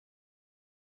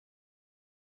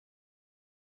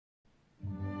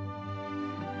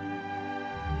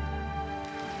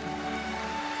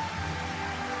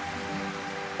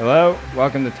Hello,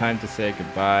 welcome to Time to Say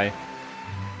Goodbye.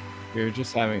 We were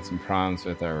just having some problems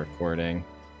with our recording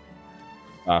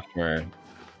software,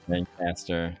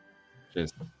 Zencastr.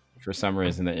 Just for some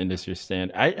reason, the industry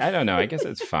stand. I don't know. I guess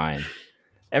it's fine.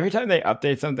 Every time they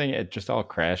update something, it just all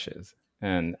crashes.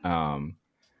 And I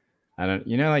don't,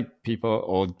 like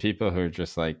old people who are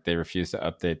just like they refuse to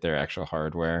update their actual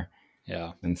hardware.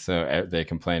 Yeah. And so they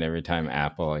complain every time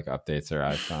Apple like updates their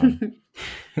iPhone.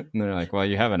 And they're like, well,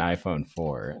 you have an iPhone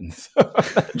 4. And so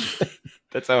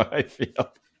that's how I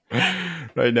feel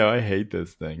right now. I hate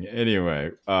this thing.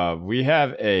 Anyway, we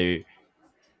have a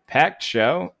packed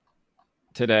show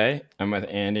today. I'm with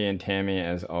Andy and Tammy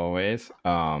as always.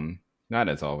 Not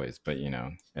as always, but,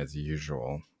 as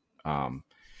usual.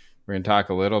 We're going to talk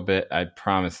a little bit. I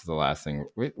promise this is the last thing.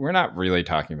 We're not really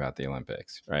talking about the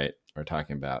Olympics, right? We're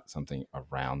talking about something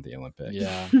around the Olympics.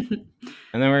 Yeah. And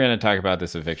then we're going to talk about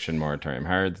this eviction moratorium.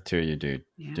 How are the two of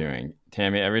you doing?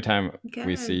 Tammy, every time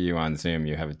we see you on Zoom,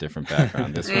 you have a different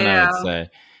background. This one, I would say,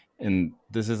 and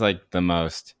this is like the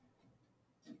most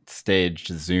staged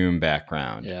Zoom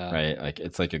background, right? Like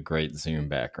it's like a great Zoom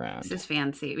background. This is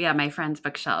fancy. Yeah, my friend's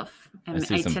bookshelf. I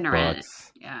see some itinerant.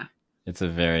 Books. Yeah. It's a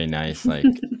very nice, like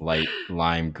light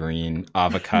lime green,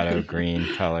 avocado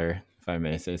green color, if I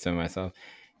may say so myself.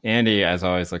 Andy, as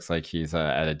always, looks like he's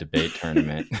at a debate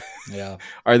tournament. Yeah.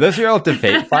 Are those your old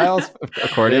debate files,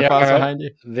 accordion files behind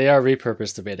you? They are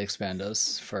repurposed debate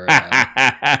expandos for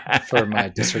my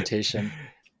dissertation.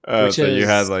 So you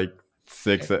had like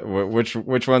 6.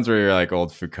 Which ones were your like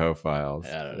old Foucault files?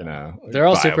 I don't know. They're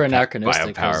all super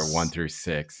anachronistic. Biopower 1 through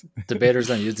 6. Debaters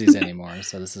don't use these anymore,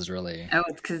 so this is really. Oh,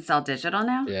 it's because it's all digital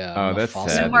now. Yeah. Oh, that's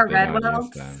sad. No more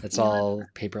Redwells. It's all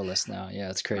paperless now. Yeah,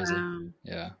 it's crazy. Wow.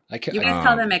 Yeah, You guys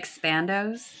call them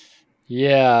expandos?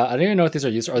 Yeah, I don't even know what these are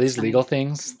used. Are these legal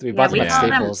things? We bought them at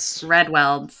Staples.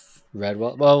 Redwells.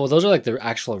 Well, those are like the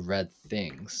actual red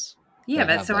things. Yeah,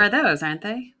 but so are those, aren't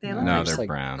they? No, they're like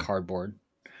brown. Cardboard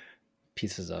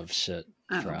pieces of shit.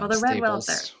 Well, the Redwells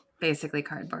are basically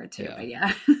cardboard too, but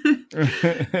yeah.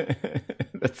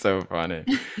 That's so funny.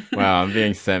 Wow, I'm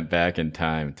being sent back in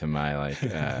time to my like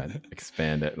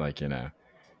expanded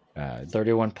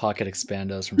 31 pocket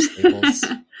expandos from Staples.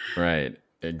 Right.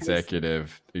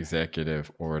 Executive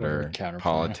order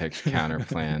politics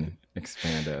counterplan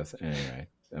expandos. Anyway,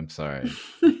 I'm sorry.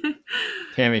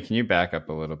 Tammy, can you back up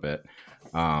a little bit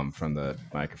from the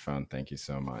microphone? Thank you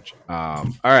so much. All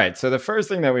right. So the first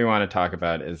thing that we want to talk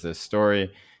about is this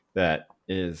story that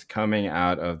is coming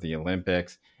out of the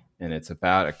Olympics, and it's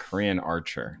about a Korean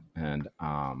archer. And,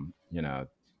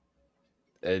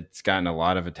 it's gotten a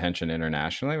lot of attention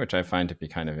internationally, which I find to be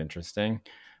kind of interesting.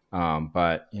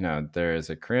 But, there is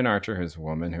a Korean archer who's a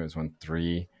woman who has won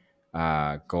 3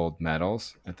 gold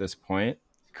medals at this point.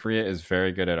 Korea is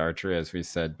very good at archery, as we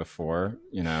said before,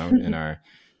 in our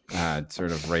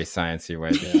sort of race sciencey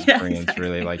way. Koreans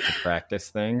really like to practice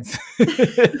things.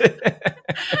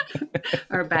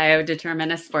 Or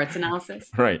biodeterminist sports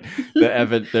analysis. Right.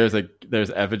 There's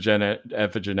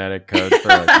epigenetic code for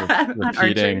like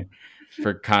repeating,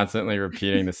 for constantly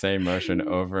repeating the same motion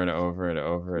over and over and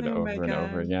over and over and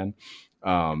over again.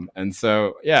 And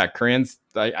so, yeah, Koreans,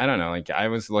 I don't know, like I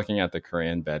was looking at the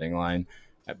Korean betting line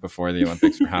before the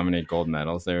Olympics for how many gold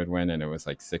medals they would win, and it was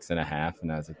like 6.5,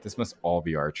 and I was like, this must all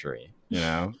be archery,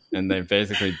 and they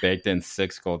basically baked in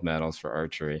 6 gold medals for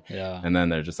archery, and then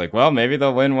they're just like, well, maybe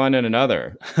they'll win one in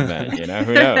another event,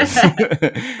 who knows.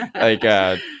 Like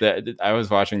I was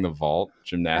watching the vault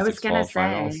gymnastics vault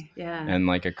finals, and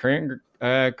like a Korean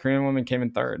woman came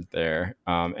in 3rd there,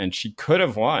 and she could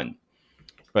have won,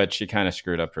 but she kind of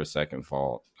screwed up her second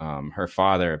vault. Her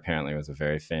father apparently was a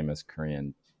very famous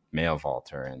Korean male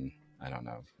vaulter in, I don't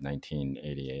know,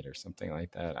 1988 or something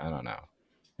like that. I don't know.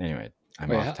 Anyway,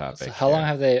 I'm off topic. So how long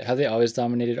have they always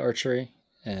dominated archery,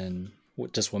 and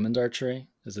just women's archery?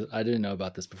 I didn't know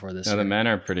about this before this. No, the men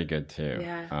are pretty good too.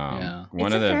 Yeah.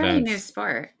 One it's of the a fairly events. new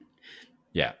sport.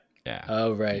 Yeah.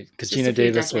 Oh, right, because Gina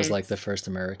Davis was like the first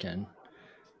American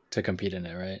to compete in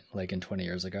it, right? Like in 20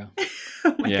 years ago.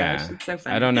 Oh my gosh, it's so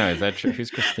funny. I don't know. Is that true?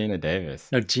 Who's Christina Davis?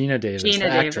 No, Gina Davis, the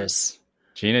actress.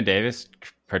 Gina Davis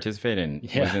participated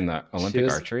was in the Olympic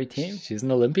archery team? She's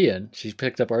an Olympian. She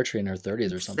picked up archery in her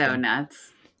 30s or something. So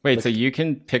nuts. Wait, so you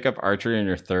can pick up archery in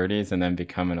your 30s and then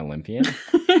become an Olympian?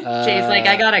 Jay's like,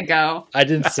 I gotta go. I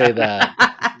didn't say that.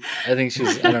 I think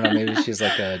I don't know, maybe she's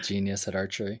like a genius at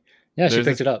archery. Yeah, she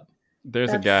picked it up.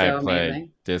 There's a guy I play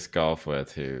disc golf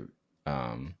with who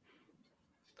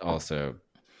also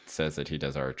says that he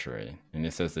does archery. And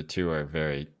he says the two are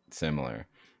very similar.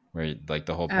 Where like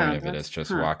the whole point of it is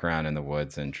just walk around in the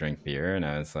woods and drink beer. And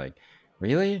I was like,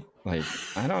 really? Like,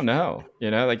 I don't know,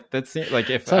 like that's like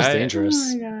if sounds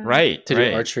dangerous, right? To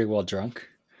do archery while drunk.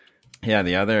 Yeah,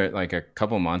 the other like a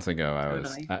couple months ago,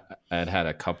 I had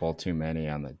a couple too many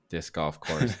on the disc golf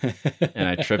course, and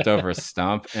I tripped over a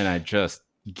stump, and I just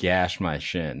gashed my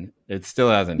shin. It still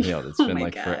hasn't healed. It's been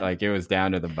like it was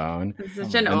down to the bone. It's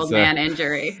such an old man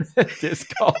injury.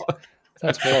 Disc golf.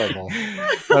 That's horrible.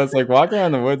 So I was like, walking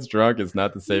around the woods drunk is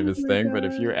not the safest thing, but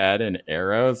if you add in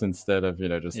arrows instead of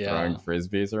just throwing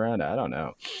frisbees around, I don't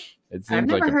know. It seems I've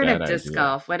never like heard of disc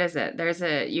golf. What is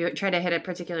it? You try to hit a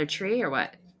particular tree or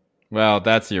what? Well,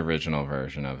 that's the original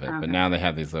version of it, but now they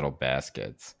have these little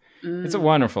baskets. It's a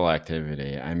wonderful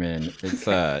activity. I mean, it's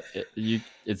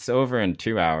it's over in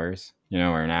 2 hours,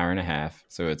 or an hour and a half,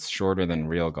 so it's shorter than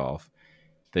real golf.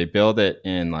 They build it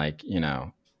in like,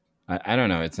 I don't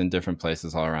know, it's in different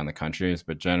places all around the countries,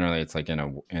 but generally it's like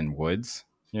in woods,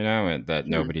 that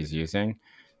nobody's using.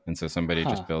 And so somebody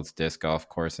just builds disc golf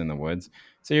course in the woods.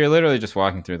 So you're literally just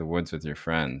walking through the woods with your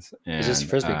friends. And, it's just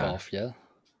frisbee golf, yeah?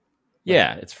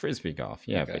 Yeah, it's frisbee golf.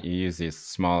 Yeah, okay. But you use these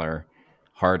smaller,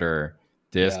 harder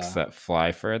discs that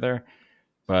fly further.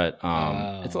 But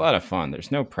it's a lot of fun.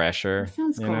 There's no pressure. That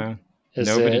sounds cool.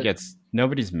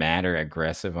 Nobody's mad or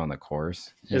aggressive on the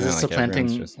course. Is this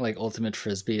supplanting like ultimate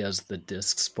frisbee as the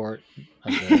disc sport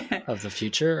of the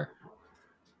future?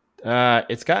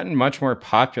 It's gotten much more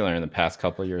popular in the past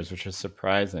couple of years, which is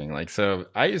surprising. Like, so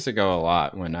I used to go a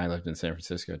lot when I lived in San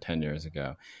Francisco 10 years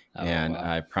ago.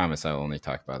 I promise I will only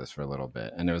talk about this for a little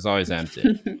bit. And it was always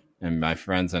empty. And my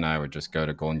friends and I would just go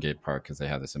to Golden Gate Park because they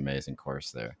have this amazing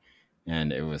course there.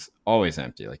 And it was always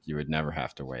empty. Like, you would never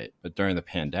have to wait. But during the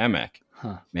pandemic,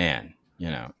 man,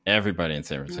 everybody in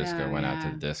San Francisco went out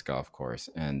to the disc golf course.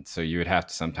 And so you would have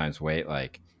to sometimes wait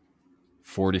like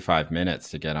 45 minutes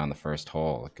to get on the first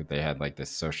hole. They had like this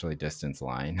socially distanced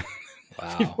line.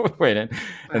 Wow. People waiting.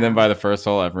 And then by the first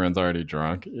hole, everyone's already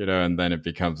drunk, and then it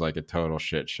becomes like a total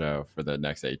shit show for the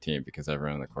next 18 because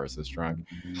everyone on the course is drunk.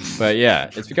 But yeah,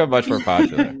 it's become much more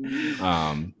popular.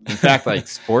 In fact, like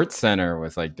Sports Center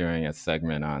was like doing a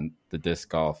segment on the disc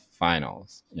golf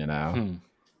finals, and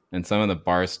some of the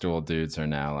Barstool dudes are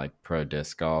now like pro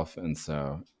disc golf. And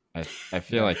so I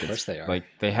feel like it's like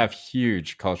they have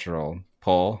huge cultural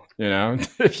pull,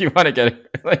 if you want to get it,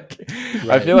 like,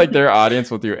 I feel like their audience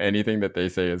will do anything that they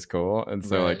say is cool. And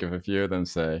so like if a few of them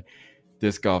say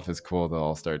disc golf is cool, they'll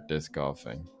all start disc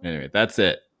golfing. Anyway, that's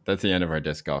it. That's the end of our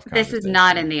disc golf conversation. This is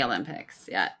not in the Olympics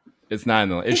yet. It's not in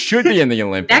the, it should be in the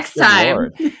Olympics. Next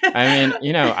time. I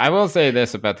mean, I will say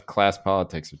this about the class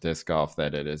politics of disc golf,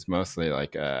 that it is mostly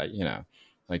like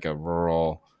like a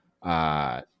rural,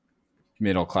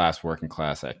 middle class, working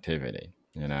class activity,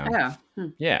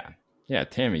 Yeah,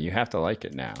 Tammy, you have to like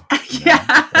it now.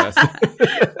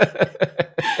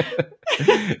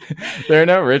 There are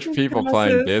no rich people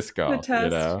playing disc golf,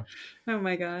 Oh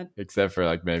my God. Except for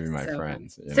like maybe my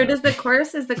friends. So does the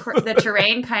course, is the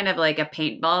terrain kind of like a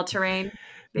paintball terrain?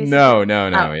 Basically? No.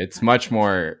 Oh. It's much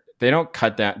more, they'll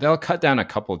cut down a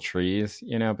couple trees,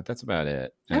 but that's about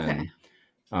it. Okay.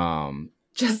 And,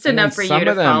 just enough for you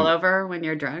to fall over when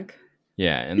you're drunk?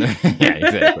 Yeah, and then, yeah,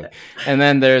 exactly. And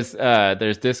then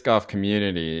there's disc golf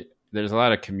community. There's a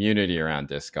lot of community around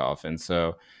disc golf, and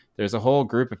so there's a whole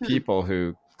group of people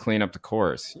who clean up the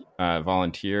course,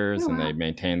 volunteers, and they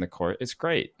maintain the course. It's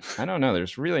great. I don't know.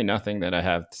 There's really nothing that I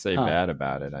have to say bad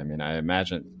about it. I mean, I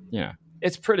imagine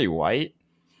it's pretty white,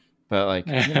 but like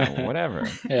whatever.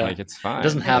 Like it's fine. It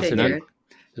doesn't have to be.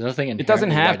 There's nothing. It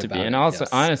doesn't have to be. And also,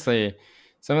 honestly,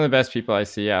 some of the best people I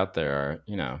see out there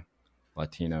are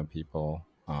Latino people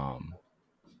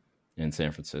in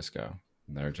San Francisco.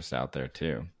 They're just out there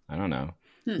too. I don't know.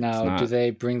 Now, do they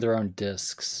bring their own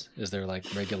discs? Is there like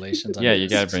regulations on discs? You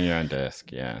got to bring your own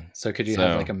disc. Yeah. So could you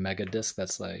have like a mega disc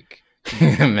that's like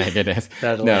mega disc?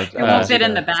 No, it won't fit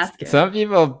in the basket. Some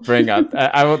people bring up.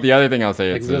 The other thing I'll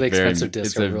say is like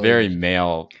it's a very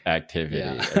male activity,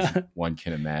 as one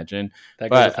can imagine.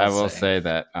 But I will say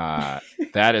that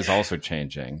that is also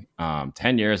changing.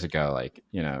 10 years ago, like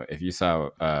if you saw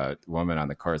a woman on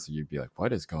the course, you'd be like,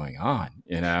 "What is going on?"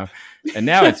 And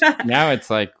now it's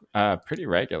like pretty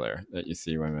regular that you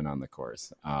see women on the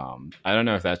course. I don't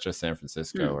know if that's just San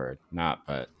Francisco or not,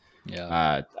 but.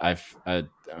 Yeah.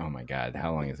 Oh my God,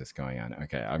 how long is this going on?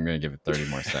 Okay, I'm gonna give it 30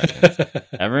 more seconds.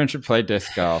 Everyone should play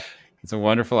disc golf. It's a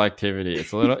wonderful activity.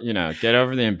 It's a little, get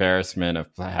over the embarrassment of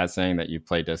saying that you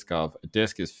play disc golf. A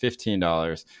disc is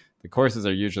 $15. The courses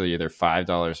are usually either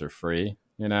 $5 or free.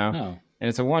 And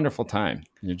it's a wonderful time.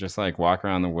 You just like walk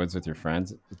around the woods with your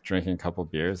friends, drinking a couple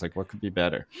beers. Like, what could be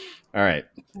better? All right.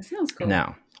 That sounds cool.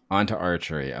 Now, onto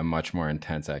archery, a much more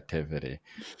intense activity.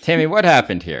 Tammy, what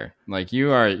happened here? Like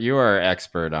you are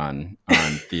expert on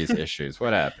these issues.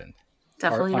 What happened?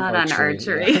 Definitely not on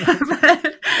archery. Yeah.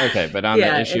 Okay, but on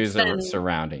the issues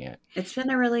surrounding it. It's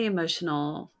been a really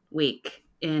emotional week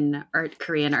in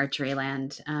Korean archery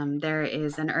land. There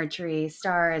is an archery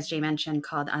star, as Jay mentioned,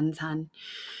 called Ansan,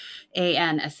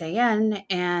 Ansan,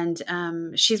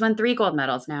 and she's won 3 gold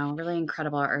medals now. Really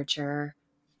incredible archer.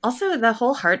 Also, the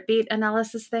whole heartbeat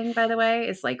analysis thing, by the way,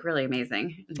 is like really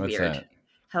amazing and What's weird. That?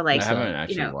 How like I haven't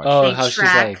actually watched. Oh, how track,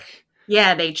 she's like,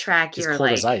 yeah, they track your cold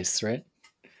like as ice, right?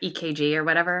 EKG or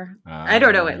whatever. I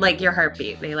don't know, like your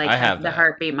heartbeat. They like have the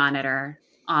heartbeat monitor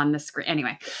on the screen.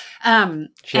 Anyway,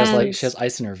 she has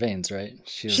ice in her veins, right?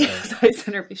 She has ice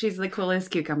in her. She's the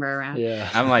coolest cucumber around. Yeah,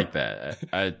 I'm like that.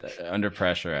 Under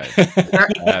pressure.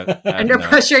 Under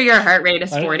pressure, your heart rate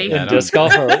is 40. In disc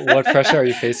golf, or what pressure are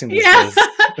you facing these days?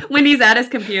 When he's at his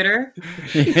computer.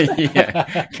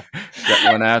 Yeah.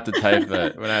 When I have to type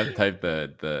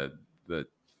the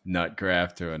nut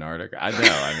graph to an article. I know.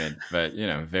 I mean, but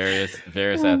various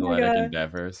athletic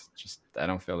endeavors. Just I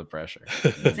don't feel the pressure.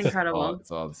 It's incredible.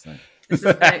 It's all the same. This is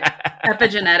like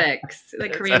epigenetics, the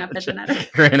Korean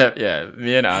epigenetics.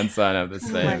 Me and Ansan have the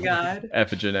same oh my God.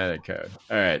 epigenetic code.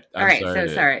 All right.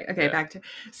 Sorry. Okay, back to.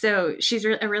 So she's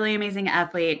a really amazing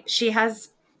athlete. She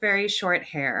has very short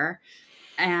hair.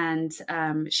 And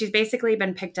she's basically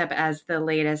been picked up as the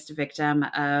latest victim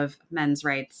of men's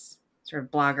rights, sort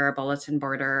of blogger, bulletin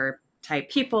boarder type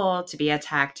people to be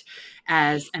attacked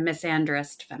as a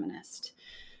misandrist feminist.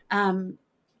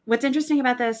 What's interesting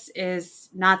about this is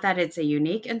not that it's a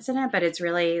unique incident, but it's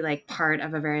really like part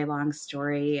of a very long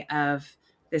story of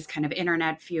this kind of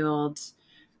internet fueled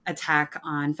attack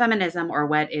on feminism, or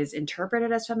what is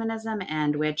interpreted as feminism,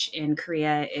 and which in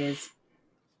Korea is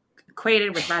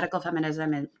equated with radical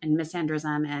feminism and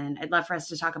misandrism. And I'd love for us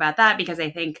to talk about that, because I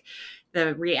think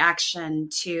the reaction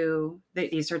to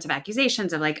these sorts of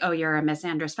accusations of like, oh, you're a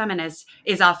misandrist feminist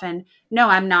is often, no,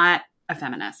 I'm not a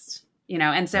feminist,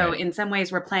 And so in some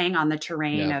ways we're playing on the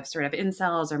terrain of sort of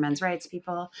incels or men's rights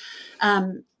people.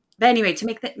 But anyway, to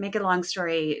make a long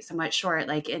story somewhat short,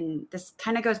 this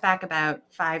kind of goes back about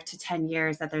 5 to 10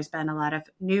 years that there's been a lot of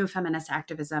new feminist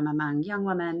activism among young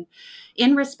women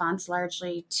in response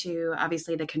largely to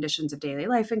obviously the conditions of daily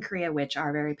life in Korea, which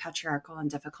are very patriarchal and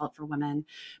difficult for women,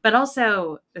 but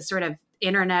also the sort of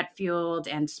internet fueled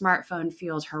and smartphone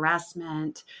fueled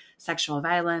harassment, sexual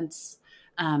violence,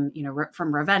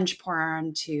 from revenge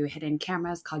porn to hidden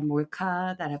cameras called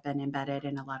몰카 that have been embedded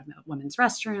in a lot of women's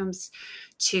restrooms,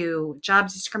 to job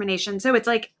discrimination. So it's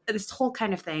like this whole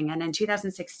kind of thing. And in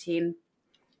 2016,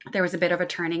 there was a bit of a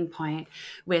turning point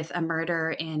with a murder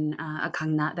in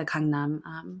the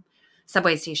Gangnam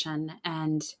subway station.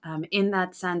 And in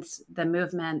that sense, the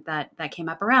movement that came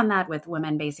up around that, with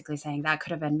women basically saying that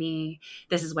could have been me.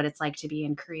 This is what it's like to be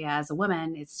in Korea as a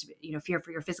woman. It's, fear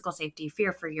for your physical safety,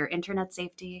 fear for your internet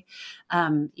safety,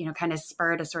 kind of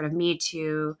spurred a sort of Me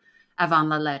Too avant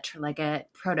la lettre, like a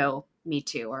proto Me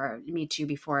Too, or Me Too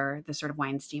before the sort of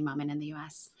Weinstein moment in the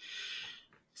US.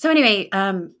 So anyway,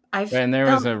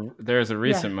 there was a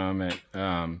recent moment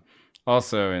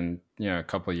also in, a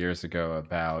couple of years ago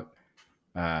about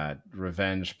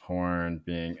revenge porn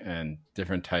being, and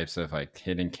different types of like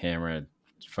hidden camera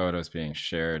photos being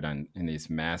shared in these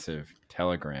massive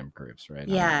Telegram groups, right?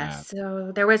 Yeah.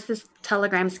 So there was this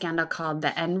Telegram scandal called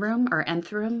the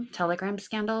Nth Room Telegram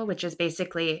scandal, which is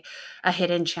basically a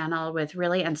hidden channel with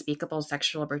really unspeakable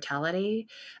sexual brutality,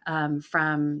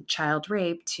 from child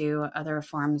rape to other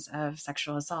forms of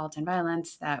sexual assault and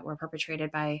violence that were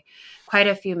perpetrated by quite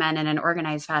a few men in an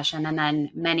organized fashion, and then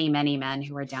many, many men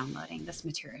who were downloading this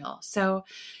material. So,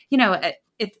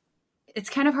 it's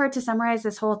kind of hard to summarize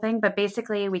this whole thing, but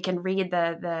basically we can read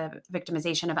the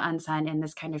victimization of Ansan in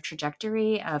this kind of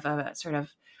trajectory of a sort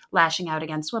of lashing out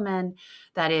against women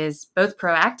that is both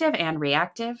proactive and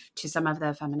reactive to some of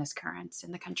the feminist currents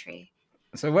in the country.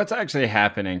 So what's actually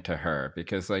happening to her?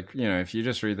 Because if you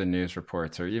just read the news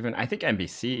reports, or even, I think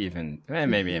NBC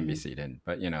maybe NBC didn't,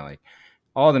 but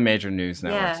all the major news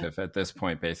networks have at this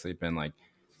point basically been like,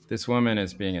 this woman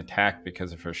is being attacked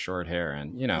because of her short hair.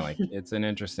 And, it's an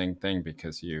interesting thing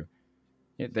because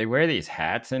they wear these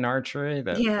hats in archery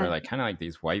that are like kind of like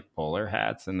these white bowler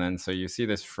hats. And then so you see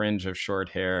this fringe of short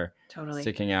hair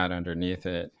sticking out underneath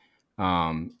it.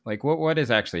 What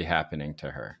is actually happening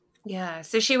to her? Yeah.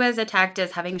 So she was attacked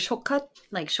as having short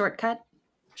hair,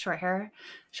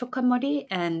 shokkanmori.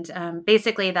 And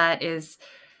basically that is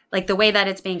like the way that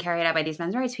it's being carried out by these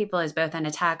men's rights people is both an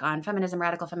attack on feminism,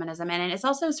 radical feminism, and it's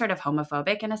also sort of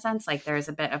homophobic in a sense. Like there's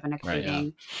a bit of an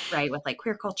equating, right, with like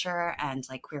queer culture and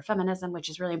like queer feminism, which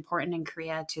is really important in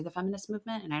Korea to the feminist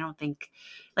movement. And I don't think,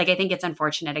 like, I think it's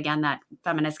unfortunate again that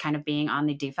feminists kind of being on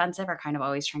the defensive are kind of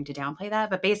always trying to downplay that.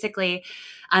 But basically,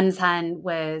 Ansan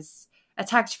was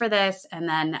attacked for this, and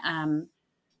then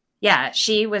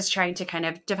she was trying to kind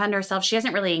of defend herself. She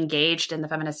hasn't really engaged in the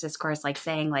feminist discourse, like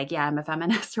saying like, yeah, I'm a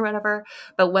feminist or whatever.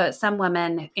 But what some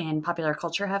women in popular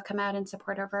culture have come out in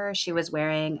support of her, she was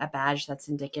wearing a badge that's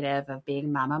indicative of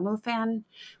being Mamamoo fan,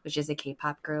 which is a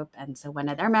K-pop group. And so one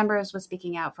of their members was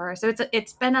speaking out for her. So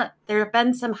there have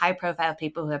been some high profile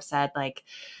people who have said like,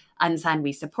 Ansan,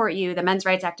 we support you. The men's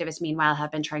rights activists, meanwhile,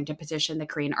 have been trying to petition the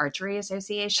Korean Archery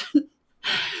Association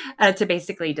to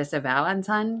basically disavow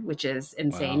Ansan, which is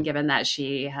insane given that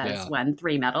she has won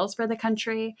 3 medals for the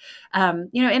country.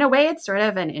 In a way, it's sort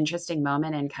of an interesting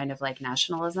moment in kind of like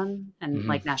nationalism and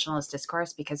like nationalist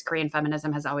discourse, because Korean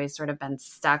feminism has always sort of been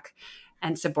stuck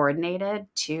and subordinated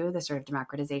to the sort of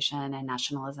democratization and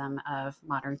nationalism of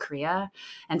modern Korea.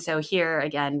 And so here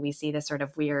again, we see this sort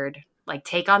of weird like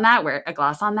take on that, where a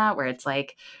gloss on that, where it's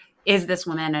like, is this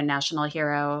woman a national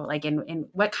hero? Like in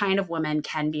what kind of woman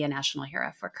can be a national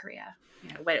hero for Korea?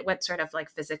 What sort of like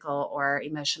physical or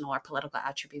emotional or political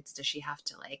attributes does she have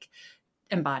to like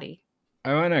embody?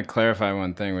 I want to clarify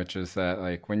one thing, which is that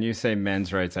like when you say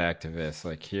men's rights activists,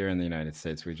 like here in the United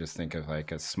States, we just think of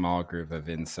like a small group of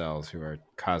incels who are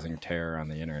causing terror on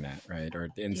the internet, right? Or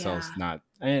incels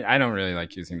I don't really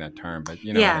like using that term, but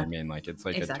you know what I mean? Like it's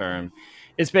like a term.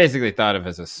 It's basically thought of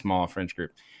as a small fringe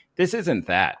group. This isn't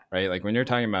that, right? Like when you're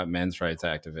talking about men's rights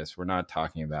activists, we're not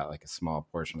talking about like a small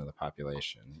portion of the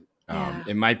population.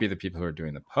 It might be the people who are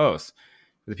doing the posts,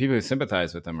 but the people who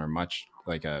sympathize with them are much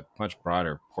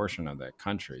broader portion of that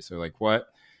country. So like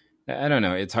I don't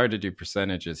know, it's hard to do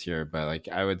percentages here, but like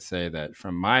I would say that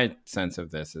from my sense of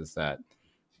this is that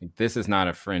this is not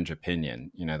a fringe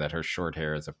opinion, that her short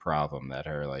hair is a problem, that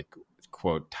her like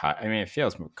quote, it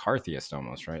feels McCarthyist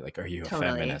almost, right? Like, are you a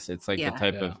feminist? It's like the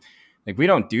type of, like, we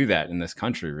don't do that in this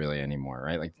country really anymore,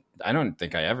 right? Like, I don't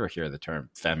think I ever hear the term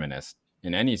feminist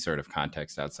in any sort of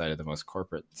context outside of the most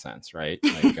corporate sense, right?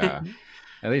 Like,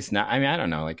 at least now, I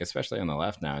don't know, like, especially on the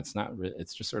left now, it's not,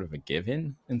 it's just sort of a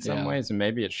given in some ways, and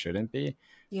maybe it shouldn't be.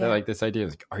 But like this idea of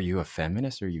like, are you a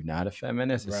feminist or are you not a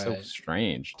feminist? It's so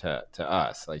strange to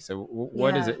us. Like, so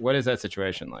what is it? What is that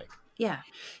situation like? Yeah.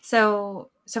 So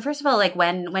first of all, like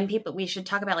when people, we should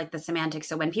talk about like the semantics.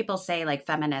 So when people say like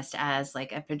feminist as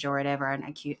like a pejorative or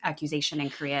an accusation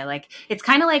in Korea, like it's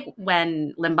kind of like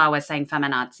when Limbaugh was saying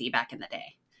feminazi back in the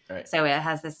day. Right. So it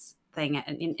has this thing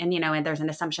and there's an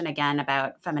assumption again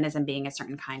about feminism being a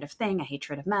certain kind of thing, a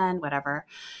hatred of men, whatever.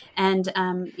 And,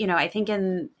 I think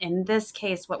in this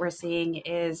case, what we're seeing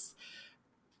is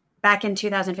back in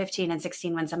 2015 and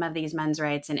 16, when some of these men's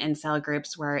rights and incel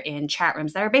groups were in chat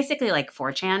rooms that are basically like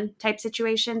 4chan type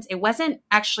situations, it wasn't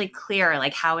actually clear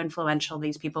like how influential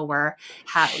these people were,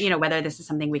 whether this is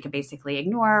something we could basically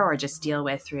ignore or just deal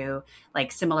with through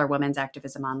like similar women's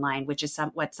activism online, which is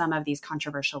what some of these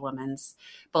controversial women's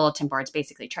bulletin boards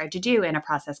basically tried to do in a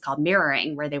process called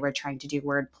mirroring, where they were trying to do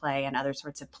wordplay and other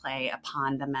sorts of play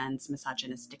upon the men's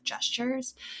misogynistic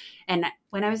gestures. And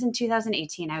when I was in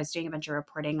 2018, I was doing a bunch of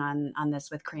reporting on this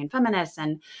with Korean feminists,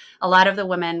 and a lot of the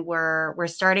women were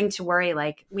starting to worry,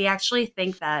 like, we actually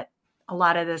think that a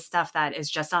lot of this stuff that is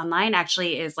just online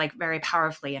actually is like very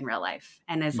powerfully in real life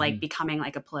and is like becoming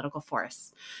like a political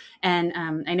force. And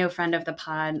I know a friend of the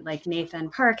pod, like Nathan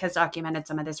Park, has documented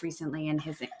some of this recently, and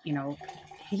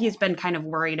he's been kind of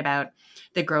worried about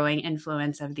the growing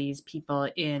influence of these people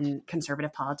in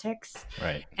conservative politics.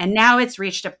 Right. And now it's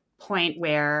reached a point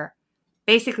where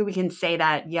basically we can say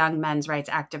that young men's rights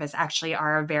activists actually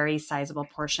are a very sizable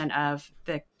portion of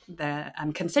the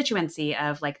constituency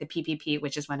of like the PPP,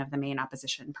 which is one of the main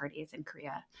opposition parties in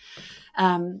Korea.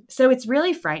 So it's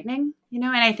really frightening, and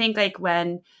I think like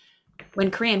when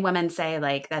Korean women say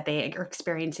like that they are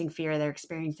experiencing fear, they're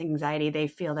experiencing anxiety, they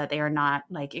feel that they are not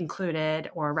like included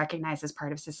or recognized as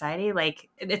part of society, like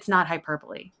it's not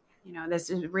hyperbole. This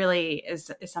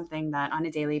is something that on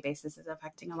a daily basis is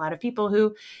affecting a lot of people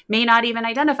who may not even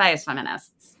identify as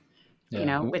feminists.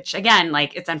 Which again,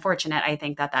 like, it's unfortunate. I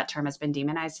think that term has been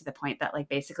demonized to the point that like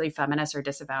basically feminists are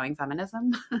disavowing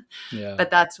feminism. But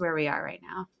that's where we are right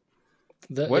now.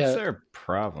 What's their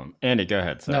problem? Andy, go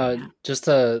ahead. No, just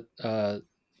to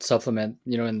supplement,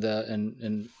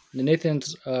 in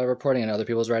Nathan's reporting and other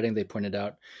people's writing, they pointed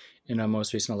out in a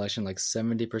most recent election, like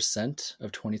 70%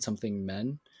 of 20-something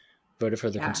men voted for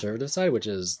the conservative side, which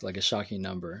is like a shocking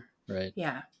number, right?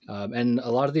 Yeah. And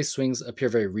a lot of these swings appear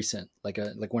very recent, like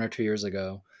 1 or 2 years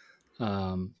ago.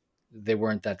 They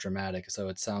weren't that dramatic. So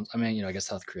it sounds, I mean, I guess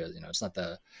South Korea, it's not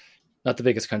the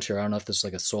biggest country. I don't know if there's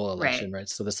like a Seoul election, right?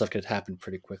 So this stuff could happen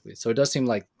pretty quickly. So it does seem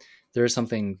like there is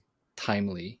something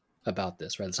timely about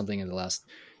this, right? Something in the last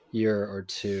year or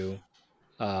two.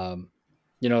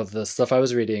 The stuff I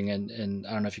was reading, and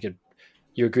I don't know if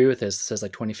you agree with this. It says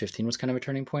like 2015 was kind of a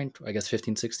turning point. I guess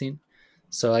 15, 16.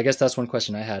 So I guess that's one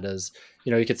question I had is,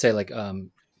 you could say like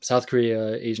South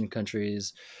Korea, Asian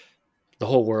countries, the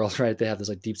whole world, right? They have this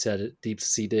like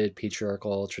deep-seated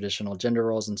patriarchal traditional gender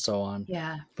roles and so on.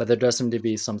 Yeah. But there does seem to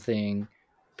be something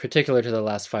particular to the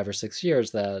last 5 or 6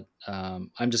 years that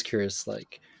I'm just curious,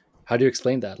 like, how do you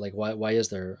explain that? Like, why is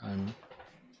there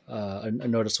a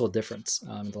noticeable difference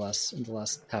in the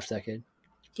last half decade?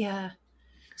 Yeah.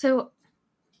 So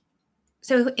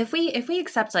if we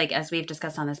accept, like, as we've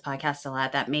discussed on this podcast a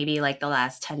lot, that maybe like the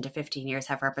last 10 to 15 years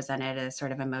have represented a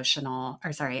sort of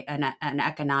an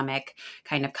economic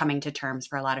kind of coming to terms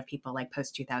for a lot of people, like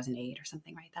post 2008 or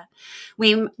something like that.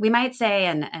 We might say,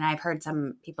 and I've heard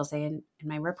some people say in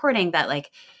my reporting that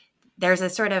like there's a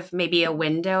sort of maybe a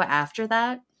window after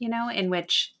that, in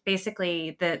which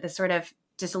basically the sort of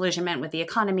disillusionment with the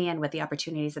economy and with the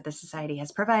opportunities that the society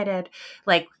has provided,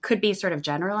 like, could be sort of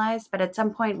generalized. But at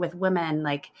some point with women,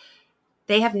 like,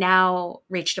 they have now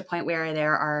reached a point where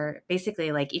there are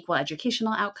basically like equal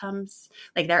educational outcomes,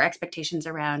 like their expectations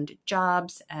around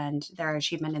jobs and their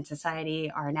achievement in society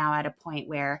are now at a point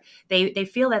where they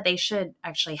feel that they should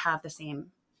actually have the same,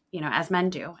 as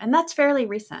men do. And that's fairly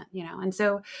recent, and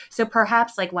so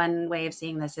perhaps like one way of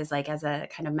seeing this is like as a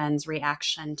kind of men's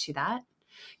reaction to that,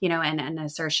 and an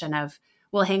assertion of,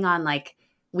 well, hang on, like,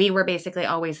 we were basically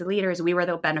always the leaders. We were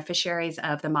the beneficiaries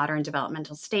of the modern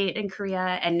developmental state in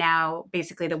Korea. And now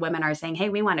basically the women are saying, hey,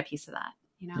 we want a piece of that,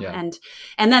 Yeah.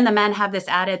 And then the men have this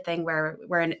added thing where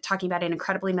we're talking about an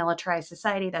incredibly militarized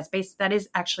society that is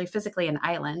actually physically an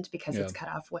island because it's cut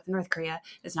off with North Korea.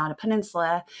 It's not a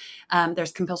peninsula.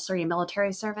 There's compulsory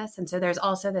military service. And so there's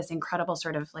also this incredible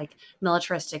sort of like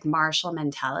militaristic martial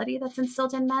mentality that's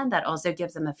instilled in men that also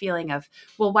gives them a feeling of,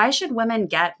 well, why should women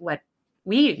get what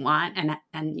we want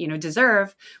and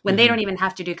deserve when they don't even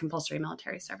have to do compulsory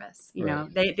military service?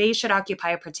 They should occupy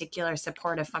a particular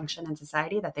supportive function in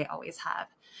society that they always have,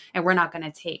 and we're not going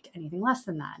to take anything less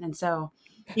than that. And so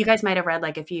you guys might have read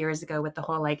like a few years ago with the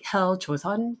whole like Hell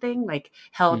Chosun thing, like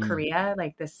Hell Korea,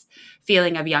 like this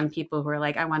feeling of young people who are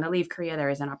like, I want to leave Korea, there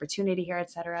is an opportunity here,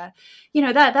 etc.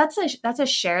 That's a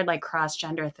shared like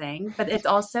cross-gender thing, but it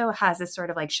also has this sort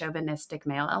of like chauvinistic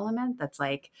male element that's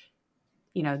like,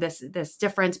 this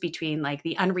difference between like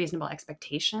the unreasonable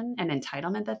expectation and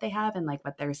entitlement that they have and like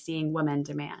what they're seeing women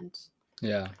demand.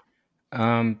 Yeah.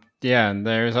 And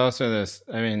there's also this,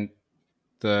 I mean,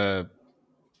 the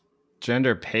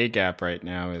gender pay gap right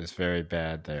now is very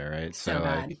bad there, right? So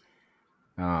bad.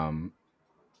 Like,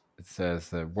 it says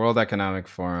the World Economic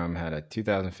Forum had a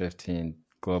 2015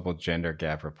 global gender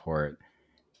gap report,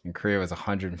 and Korea was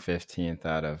 115th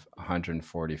out of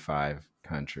 145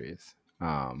 countries.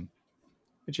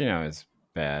 Which is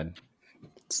bad.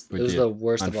 It was the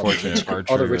worst of all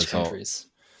the rich countries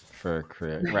for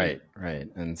Korea. Right.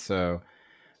 And so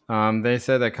they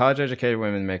said that college-educated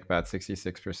women make about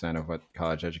 66% of what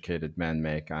college-educated men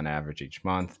make on average each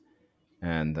month,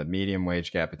 and the median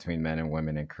wage gap between men and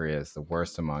women in Korea is the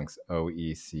worst amongst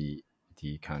OECD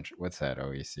countries. What's that,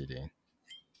 OECD?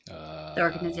 The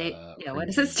organization, what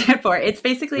does it stand for? It's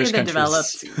basically in the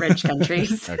developed rich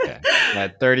countries. Okay,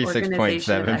 at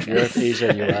 36.7, Europe,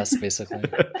 Asia, US, basically.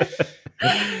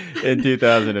 In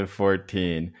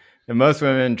 2014, and most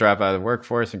women drop out of the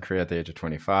workforce in Korea at the age of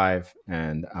 25,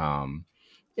 and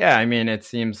I mean, it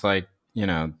seems like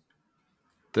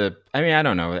I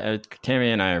don't know. Tammy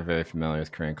and I are very familiar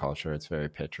with Korean culture. It's very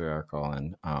patriarchal,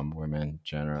 and women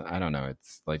generally, I don't know.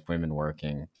 It's like women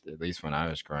working, at least when I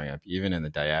was growing up, even in the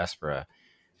diaspora,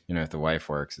 if the wife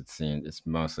works, it's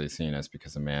mostly seen as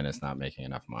because the man is not making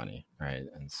enough money, right?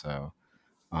 And so,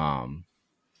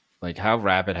 like, how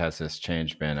rapid has this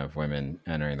change been of women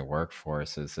entering the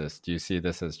workforce? Do you see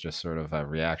this as just sort of a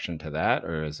reaction to that,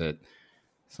 or is it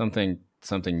something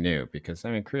new? Because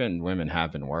I mean, Korean women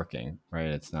have been working, right?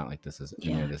 It's not like this is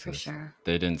sure.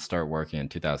 They didn't start working in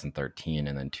 2013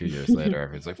 and then 2 years later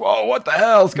everyone's like, whoa, what the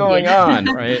hell's going on?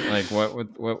 Right? Like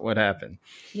what happened?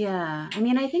 Yeah. I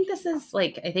mean, I think this is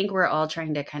like, I think we're all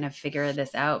trying to kind of figure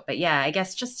this out. But yeah, I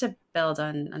guess just to build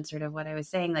on sort of what I was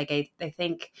saying, like I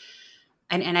think,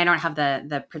 and I don't have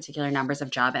the particular numbers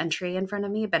of job entry in front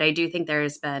of me, but I do think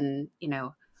there's been,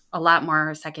 a lot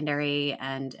more secondary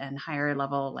and higher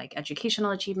level like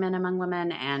educational achievement among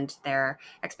women, and their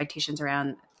expectations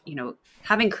around, you know,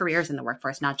 having careers in the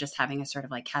workforce, not just having a sort of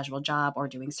like casual job or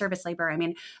doing service labor. I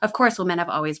mean, of course, women have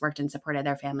always worked and supported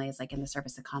their families, like in the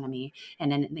service economy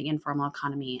and in the informal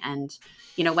economy. And,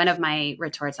 you know, one of my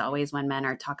retorts always when men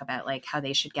are talk about like how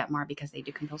they should get more because they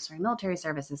do compulsory military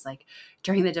service is like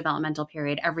during the developmental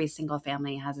period, every single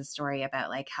family has a story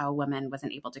about like how a woman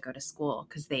wasn't able to go to school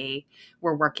because they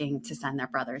were working to send their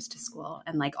brothers to school,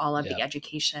 and like all of the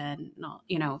education,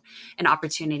 you know, an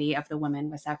opportunity of the women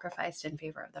was sacrificed in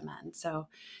favor of the men. So,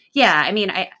 yeah, I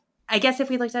mean, I guess if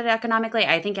we looked at it economically,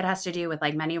 I think it has to do with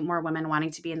like many more women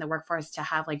wanting to be in the workforce to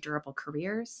have like durable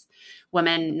careers,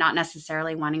 women not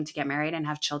necessarily wanting to get married and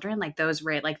have children. Like those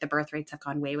like the birth rates have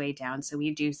gone way, way down. So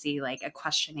we do see like a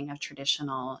questioning of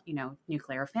traditional, you know,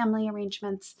 nuclear family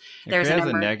arrangements. There's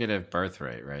a negative birth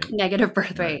rate, right? Negative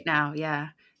birth rate now, yeah.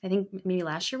 I think maybe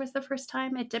last year was the first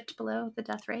time it dipped below the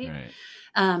death rate. Right.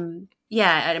 An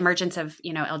emergence of,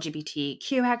 you know,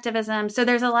 LGBTQ activism. So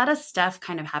there's a lot of stuff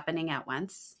kind of happening at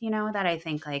once, you know, that I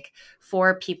think like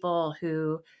for people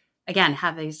who, again,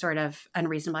 have these sort of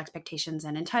unreasonable expectations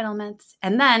and entitlements.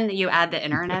 And then you add the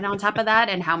internet on top of that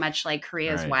and how much like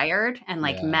Korea is wired, and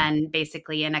like men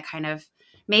basically in a kind of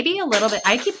maybe a little bit,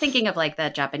 I keep thinking of like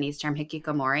the Japanese term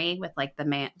hikikomori with like the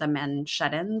men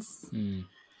shut-ins. You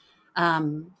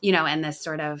know, and this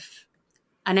sort of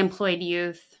unemployed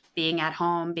youth being at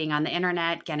home, being on the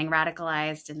internet, getting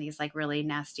radicalized in these like really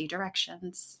nasty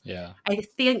directions. Yeah. I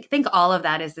think all of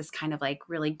that is this kind of like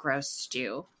really gross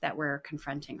stew that we're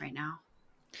confronting right now.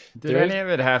 Did any of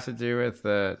it have to do with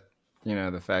the, you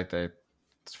know, the fact that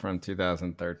it's from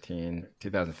 2015,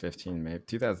 maybe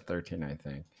 2013, I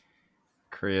think.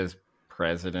 Korea's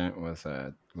president was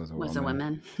a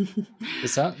woman.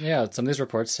 Some of these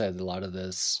reports said a lot of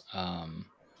this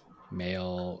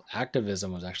male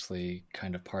activism was actually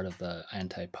kind of part of the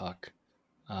anti-POC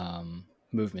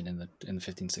movement in the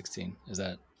 15-16. Is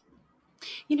that?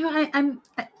 You know, I'm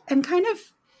kind of.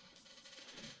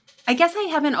 I guess I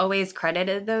haven't always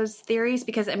credited those theories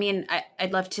because I mean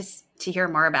I'd love to hear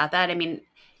more about that. I mean.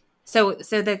 So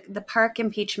the PARC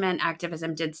impeachment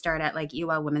activism did start at like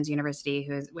Ewha Women's University,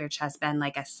 which has been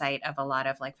like a site of a lot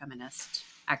of like feminist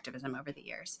activism over the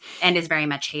years and is very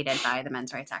much hated by the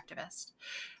men's rights activists.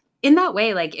 In that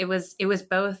way, like it was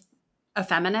both a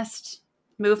feminist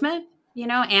movement, you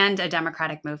know, and a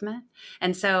democratic movement.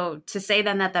 And so to say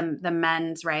then that the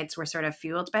men's rights were sort of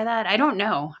fueled by that, I don't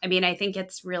know. I mean, I think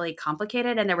it's really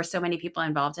complicated and there were so many people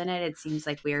involved in it. It seems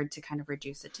like weird to kind of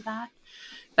reduce it to that.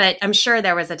 But I'm sure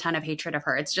there was a ton of hatred of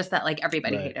her. It's just that like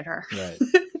everybody hated her. Right.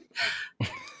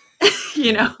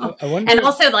 You know, I wonder... and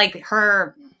also like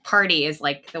her party is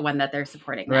like the one that they're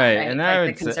supporting. Right. Now, right? And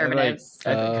like the conservatives.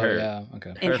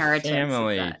 Her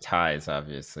family ties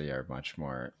obviously are much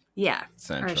more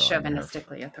central. Or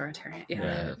chauvinistically authoritarian. Yeah.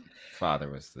 Her father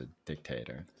was the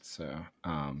dictator. So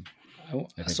I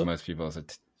think most people's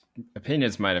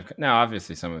opinions might have, now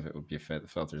obviously some of it would be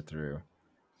filtered through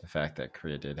the fact that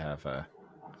Korea did have a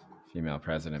female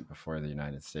president before the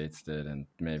United States did, and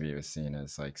maybe it was seen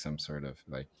as like some sort of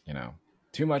like, you know,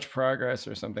 too much progress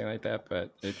or something like that.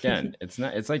 But again, it's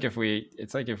not. It's like if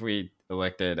we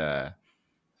elected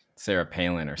Sarah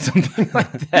Palin or something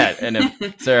like that, and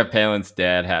if Sarah Palin's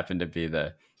dad happened to be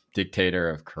the dictator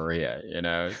of Korea, you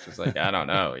know, it's just like, I don't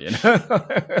know, you know,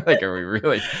 like are we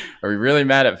really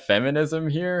mad at feminism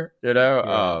here? You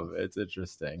know, it's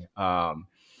interesting.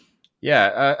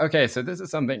 Okay. So this is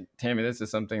something, Tammy,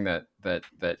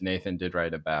 that Nathan did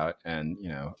write about, and, you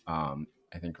know,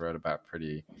 I think wrote about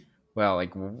pretty well,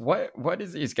 like what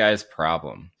is these guys'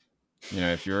 problem? You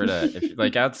know, if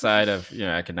like outside of, you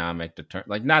know, economic,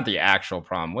 like not the actual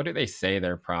problem, what do they say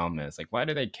their problem is? Like, why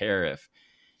do they care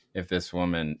if this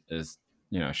woman is,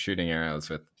 you know, shooting arrows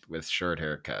with short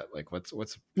haircut? Like what's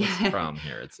the problem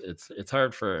here? It's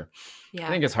hard for, I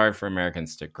think it's hard for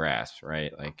Americans to grasp,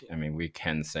 right? Like, I mean, we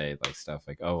can say like stuff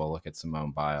like, oh, well, look at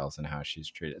Simone Biles and how she's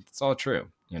treated. It's all true,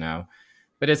 you know,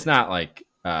 but it's not like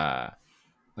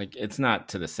it's not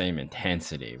to the same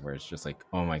intensity where it's just like,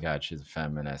 oh my God, she's a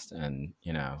feminist, and,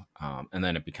 you know, and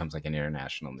then it becomes like an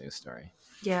international news story.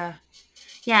 Yeah.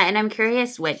 And I'm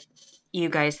curious what you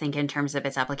guys think in terms of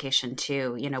its application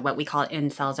to, you know, what we call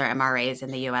incels or MRAs in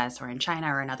the US or in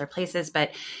China or in other places.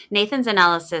 But Nathan's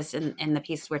analysis in the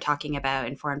piece we're talking about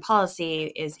in foreign policy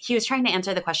is he was trying to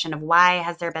answer the question of why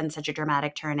has there been such a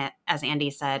dramatic turn, as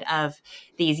Andy said, of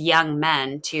these young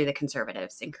men to the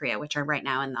conservatives in Korea, which are right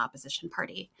now in the opposition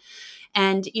party.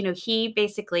 And, you know, he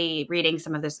basically, reading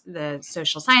some of the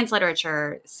social science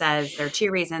literature, says there are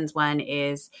two reasons. One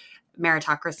is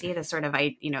meritocracy, the sort of,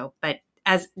 you know, but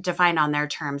as defined on their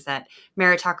terms, that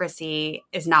meritocracy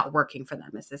is not working for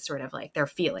them, is this sort of like their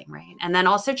feeling, right? And then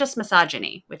also just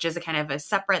misogyny, which is a kind of a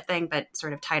separate thing, but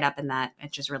sort of tied up in that.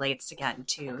 It just relates again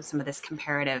to some of this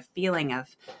comparative feeling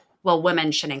of, well,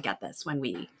 women shouldn't get this when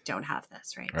we don't have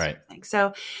this, right? Right. Sort of thing.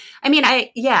 So, I mean,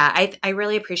 I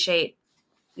really appreciate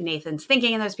Nathan's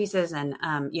thinking in those pieces. And,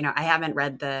 I haven't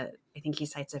read I think he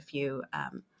cites a few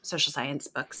social science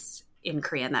books in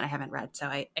Korean that I haven't read. So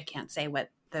I can't say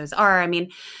what those are. I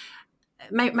mean,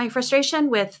 my frustration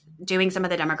with doing some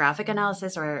of the demographic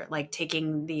analysis, or like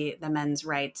taking the men's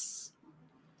rights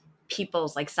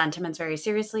people's like sentiments very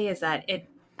seriously, is that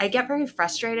I get very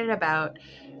frustrated about,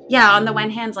 on the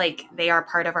one hand, like they are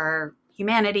part of our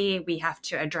humanity. We have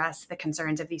to address the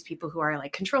concerns of these people who are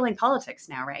like controlling politics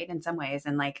now, right? In some ways.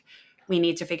 And like, we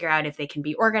need to figure out if they can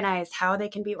be organized, how they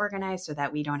can be organized, so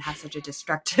that we don't have such a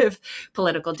destructive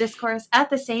political discourse. At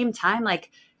the same time,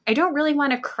 like, I don't really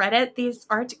want to credit these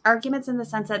arguments in the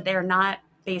sense that they're not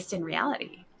based in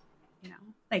reality.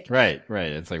 Like, right.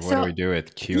 It's like, what do we do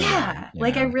with QAnon? Yeah,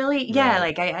 like know? I really, yeah,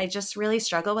 like I just really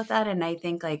struggle with that. And I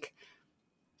think like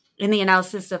in the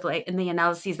analyses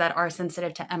that are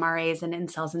sensitive to MRAs and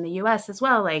incels in the US as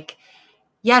well, like,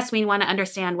 yes, we want to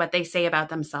understand what they say about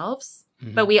themselves,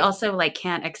 but we also like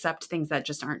can't accept things that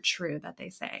just aren't true that they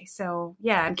say. So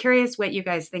yeah, I'm curious what you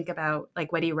guys think about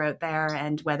like what he wrote there,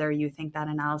 and whether you think that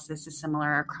analysis is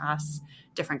similar across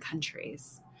different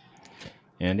countries.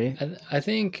 Andy? I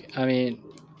think, I mean,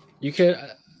 you could,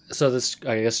 so this,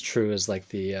 I guess, true is like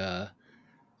the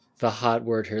hot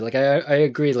word here. Like, I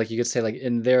agree. Like, you could say, like,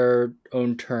 in their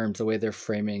own terms, the way they're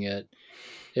framing it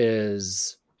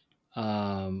is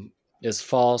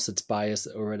false, it's biased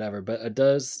or whatever. But it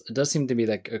does seem to me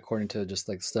like, according to just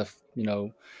like stuff,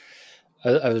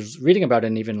 I was reading about it,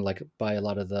 and even like by a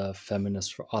lot of the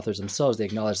feminist authors themselves, they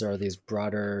acknowledge there are these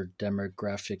broader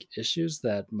demographic issues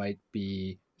that might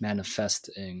be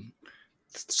manifesting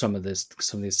some of these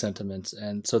sentiments.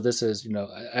 And so this is,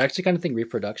 I actually kind of think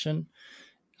reproduction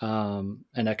and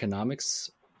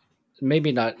economics,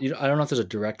 maybe not, I don't know if there's a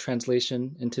direct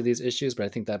translation into these issues, but I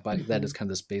think that that is kind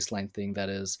of this baseline thing that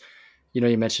is, you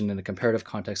mentioned in a comparative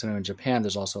context. I know in Japan,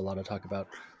 there's also a lot of talk about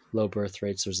low birth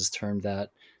rates. There's this term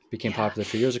that became popular a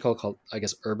few years ago called, I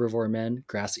guess, herbivore men,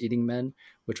 grass-eating men,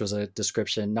 which was a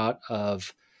description not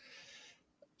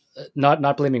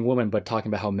blaming women, but talking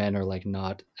about how men are like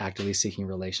not actively seeking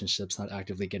relationships, not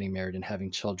actively getting married and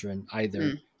having children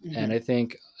either. And I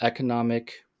think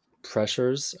economic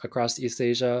pressures across East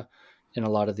Asia in a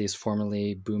lot of these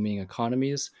formerly booming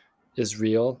economies is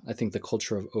real. I think the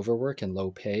culture of overwork and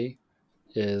low pay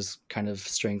is kind of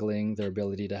strangling their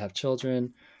ability to have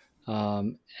children.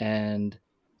 And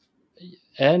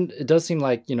it does seem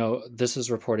like, this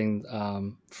is reporting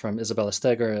from Isabella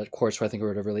Steger at Quartz, who I think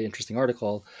wrote a really interesting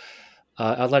article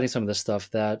outlining some of this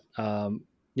stuff that,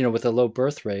 with the low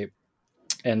birth rate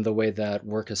and the way that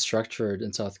work is structured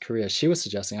in South Korea, she was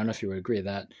suggesting, I don't know if you would agree,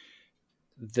 that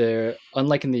they're,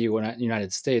 unlike in the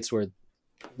United States,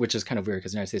 which is kind of weird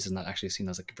because the United States is not actually seen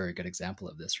as like a very good example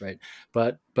of this, right?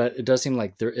 But it does seem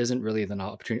like there isn't really an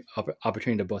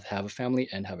opportunity to both have a family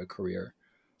and have a career.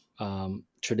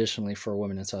 Traditionally for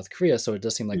women in South Korea. So it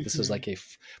does seem like this is like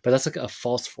but that's like a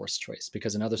false forced choice,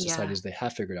 because in other societies, they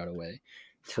have figured out a way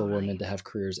for women to have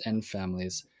careers and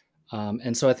families.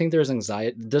 And so I think there's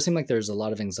anxiety. It does seem like there's a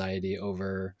lot of anxiety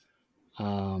over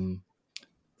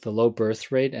the low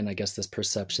birth rate. And I guess this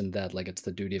perception that like it's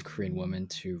the duty of Korean women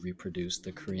to reproduce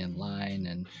the Korean line.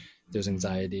 And there's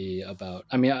anxiety about,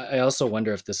 I also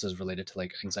wonder if this is related to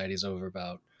like anxieties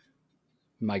about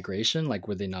migration. Like,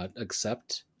 would they not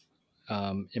accept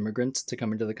immigrants to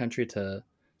come into the country to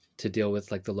deal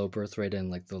with like the low birth rate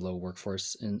and like the low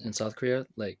workforce in South Korea?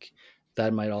 Like,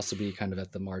 that might also be kind of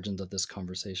at the margins of this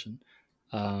conversation.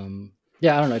 I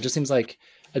don't know. It just seems like,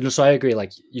 so I agree.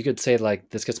 Like, you could say like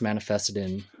this gets manifested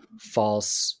in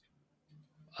false,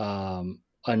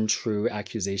 untrue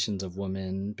accusations of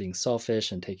women being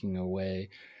selfish and taking away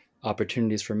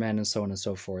opportunities for men and so on and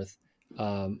so forth.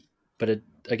 But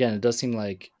it does seem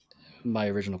like my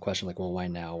original question, like, well, why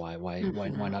now?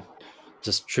 Why not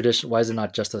just tradition? Why is it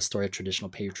not just a story of traditional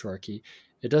patriarchy?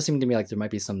 It does seem to me like there might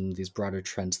be some of these broader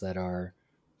trends that are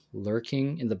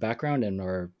lurking in the background and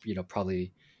are,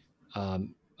 probably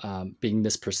being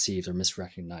misperceived or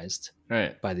misrecognized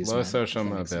by these low social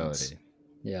mobility.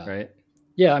 Yeah. Right.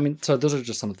 Yeah. So those are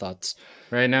just some thoughts.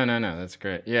 Right. No. That's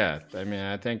great. Yeah.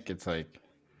 I think it's like,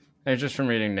 just from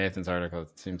reading Nathan's article,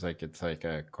 it seems like it's like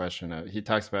a question of, he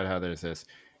talks about how there's this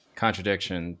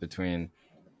contradiction between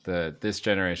this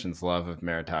generation's love of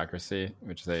meritocracy,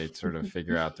 which they sort of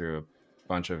figure out through a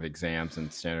bunch of exams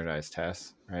and standardized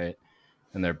tests, right?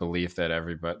 and their belief that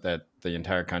that the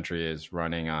entire country is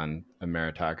running on a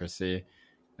meritocracy,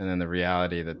 and then the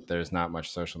reality that there's not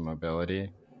much social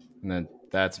mobility, and then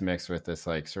that's mixed with this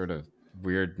like sort of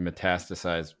weird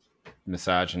metastasized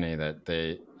misogyny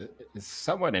that is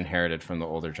somewhat inherited from the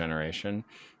older generation,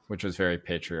 which was very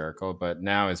patriarchal, but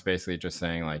now is basically just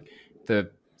saying like the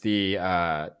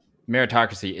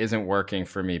meritocracy isn't working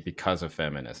for me because of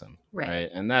feminism, right?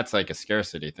 And that's like a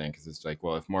scarcity thing, because it's like,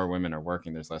 well, if more women are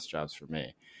working, there's less jobs for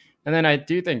me. And then I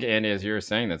do think, Andy, as you were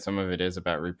saying, that some of it is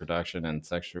about reproduction and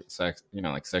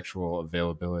like sexual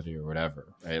availability or whatever,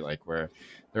 right? Like where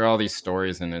there are all these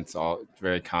stories, and it's all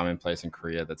very commonplace in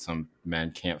Korea that some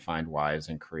men can't find wives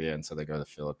in Korea, and so they go to the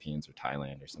Philippines or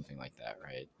Thailand or something like that,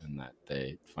 right? And that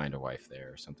they find a wife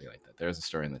there or something like that. There's a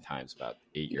story in the Times about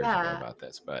 8 years ago about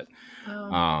this, but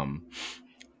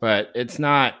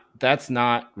that's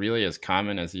not really as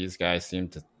common as these guys seem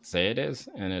to say it is.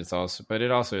 And it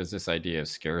also is this idea of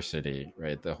scarcity,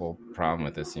 right? The whole problem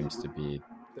with this seems to be,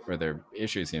 or their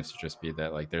issue seems to just be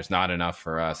that like there's not enough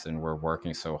for us, and we're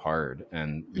working so hard,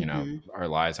 and you know, our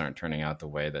lives aren't turning out the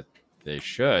way that they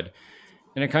should.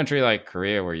 In a country like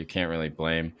Korea, where you can't really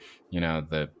blame, you know,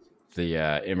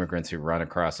 the immigrants who run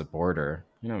across a border,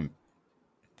 you know,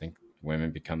 I think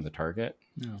women become the target.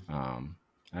 No.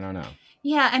 I don't know.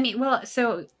 Yeah, I mean, well,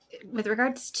 so with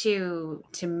regards to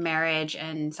marriage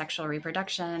and sexual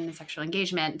reproduction and sexual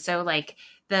engagement, so like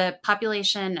the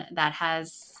population that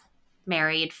has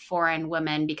married foreign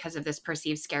women because of this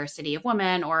perceived scarcity of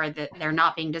women, or that they're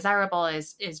not being desirable,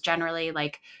 is generally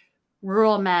like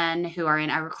rural men who are in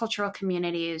agricultural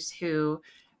communities, who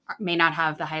may not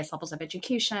have the highest levels of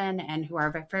education, and who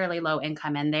are fairly low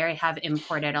income, and they have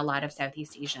imported a lot of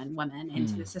Southeast Asian women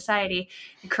into the society.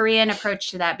 The Korean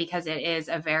approach to that, because it is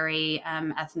a very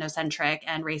ethnocentric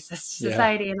and racist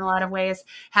society in a lot of ways,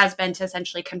 has been to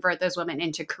essentially convert those women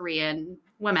into Korean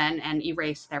women and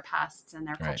erase their pasts and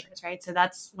their cultures, right? So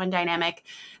that's one dynamic.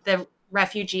 The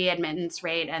refugee admittance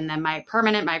rate and then my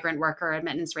permanent migrant worker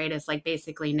admittance rate is like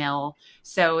basically nil.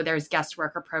 So there's guest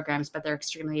worker programs, but they're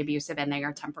extremely abusive and they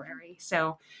are temporary.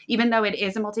 So even though it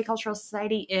is a multicultural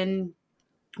society, in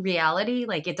reality,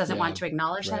 like it doesn't want to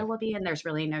acknowledge that it will be, and there's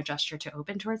really no gesture to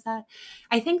open towards that.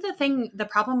 I think the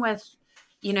problem with,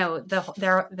 you know,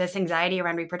 this anxiety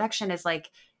around reproduction is like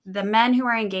the men who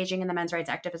are engaging in the men's rights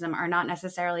activism are not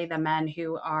necessarily the men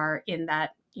who are in that,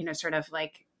 you know, sort of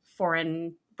like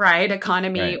foreign bride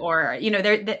economy, or, you know,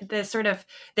 the sort of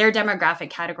their demographic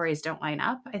categories don't line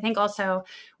up. I think also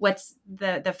what's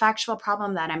the factual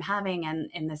problem that I'm having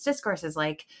in this discourse is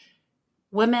like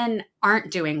women aren't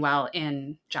doing well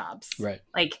in jobs. Right.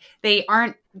 Like they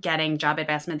aren't getting job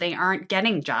advancement. They aren't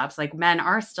getting jobs. Like men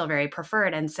are still very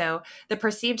preferred. And so the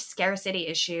perceived scarcity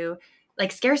issue,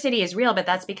 like scarcity is real, but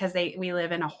that's because we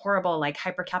live in a horrible, like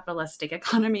hyper-capitalistic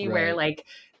economy where like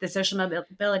the social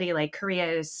mobility, like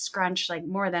Korea is scrunched, like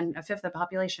more than a fifth of the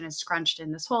population is scrunched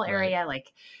in this whole area.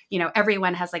 Like, you know,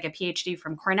 everyone has like a PhD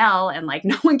from Cornell and like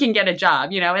no one can get a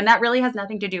job, you know, and that really has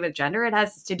nothing to do with gender. It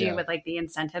has to do with like the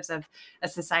incentives of a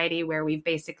society where we've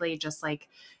basically just like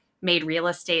made real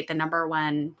estate the number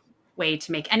one way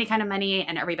to make any kind of money,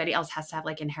 and everybody else has to have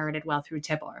like inherited wealth through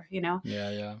Tibor, you know?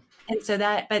 Yeah. And so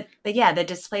that, but yeah, the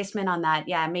displacement on that,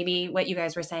 maybe what you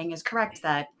guys were saying is correct,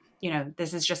 that, you know,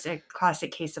 this is just a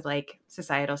classic case of like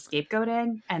societal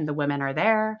scapegoating and the women are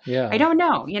there. Yeah. I don't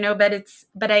know, you know, but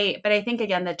I think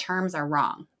again, the terms are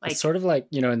wrong. Like it's sort of like,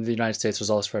 you know, in the United States, there's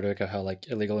all this rhetoric of how like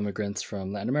illegal immigrants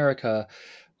from Latin America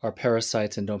are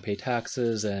parasites and don't pay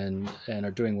taxes and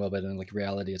are doing well, but in like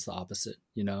reality, it's the opposite,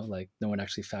 you know, like no one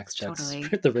actually fact checks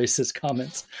the racist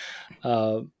comments.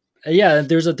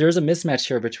 There's a mismatch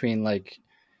here between like,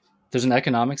 there's an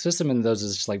economic system and those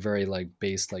is just like very like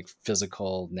based, like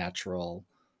physical, natural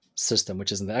system,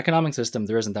 which is in the economic system.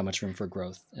 There isn't that much room for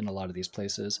growth in a lot of these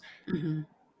places. Mm-hmm.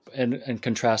 And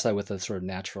contrast that with a sort of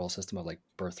natural system of like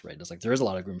birth rate. It's like, there is a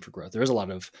lot of room for growth. There is a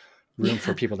lot of room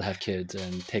for people to have kids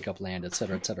and take up land, et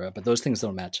cetera, but those things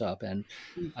don't match up. And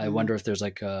I wonder if there's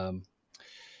like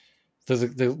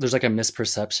there's like a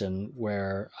misperception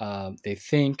where they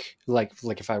think like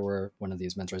if I were one of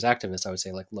these men's rights activists, I would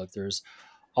say like, look, there's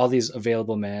all these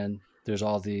available men, there's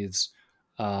all these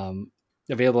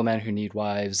available men who need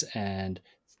wives, and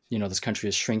you know, this country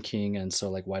is shrinking, and so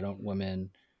like, why don't women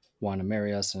want to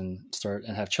marry us and start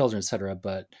and have children, et cetera?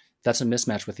 But that's a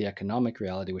mismatch with the economic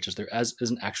reality, which is there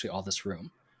isn't actually all this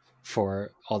room for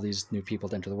all these new people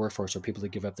to enter the workforce, or people to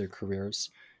give up their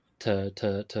careers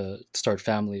to start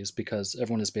families, because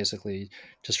everyone is basically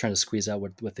just trying to squeeze out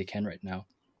what they can right now.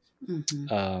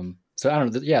 Mm-hmm. So I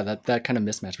don't know. That kind of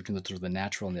mismatch between the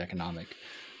natural and the economic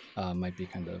might be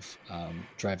kind of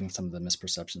driving some of the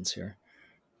misperceptions here.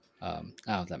 I don't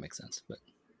know if that makes sense, but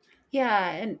yeah,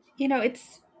 and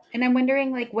and I'm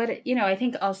wondering like what I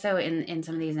think also in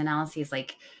some of these analyses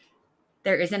like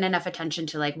there isn't enough attention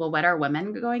to like, well, what are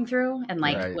women going through, and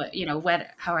like Right. what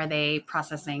how are they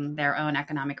processing their own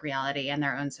economic reality and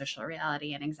their own social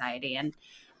reality and anxiety, and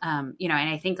and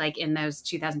I think like in those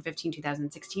 2015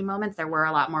 2016 moments there were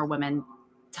a lot more women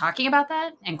talking about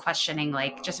that and questioning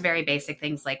like just very basic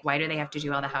things like why do they have to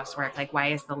do all the housework, like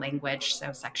why is the language so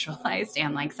sexualized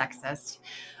and like sexist,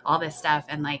 all this stuff,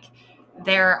 and like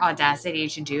their audacity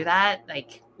to do that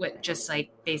like what just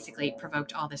like basically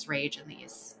provoked all this rage in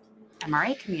these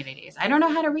MRA communities. I don't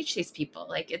know how to reach these people.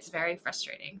 Like it's very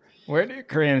frustrating. Where do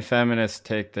Korean feminists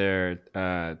take their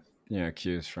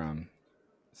cues from?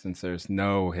 Since there's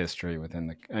no history within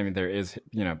the, I mean, there is,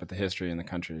 but the history in the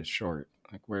country is short.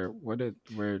 Like where do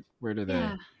they?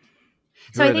 Yeah.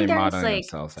 Who So are I they think there's modeling like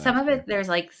themselves some of after? it, there's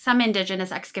like some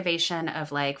indigenous excavation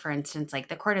of like, for instance, like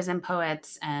the courtesan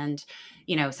poets and,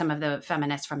 some of the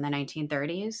feminists from the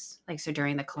 1930s. Like, so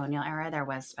during the colonial era, there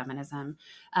was feminism.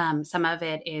 Some of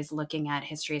it is looking at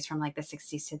histories from like the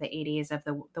 60s to the 80s of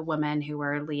the women who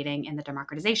were leading in the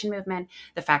democratization movement,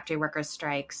 the factory workers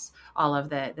strikes, all of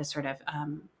the sort of,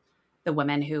 the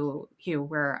women who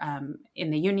were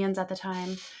in the unions at the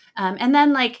time. And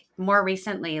then like more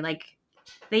recently, like,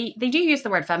 they do use the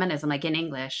word feminism like in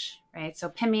English, right? So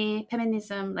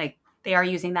feminism, like they are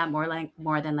using that more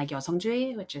than like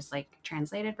여성주의, which is like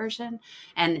translated version.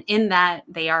 And in that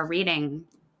they are reading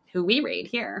who we read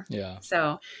here. yeah.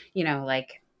 So,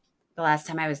 like the last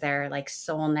time I was there, like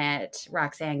Soulnet,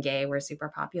 Roxane Gay were super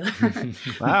popular.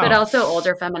 Wow. But also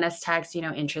older feminist texts,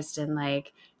 interest in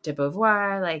like de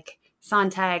Beauvoir, like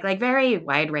Sontag, like very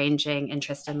wide ranging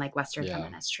interest in like Western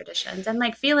feminist traditions, and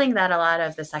like feeling that a lot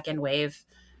of the second wave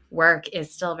work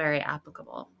is still very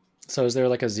applicable. So is there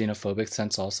like a xenophobic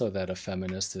sense also that a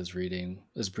feminist is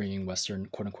bringing Western,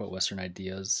 quote unquote, Western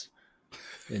ideas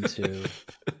into,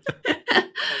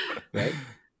 right?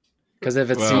 Because if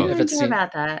it's seen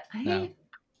about that,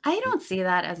 I don't see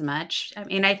that as much. I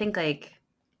mean, I think like,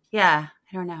 I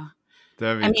don't know.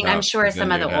 I mean, I'm sure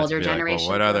some of the older generations.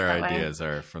 Like, well, what other ideas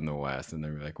are from the West? And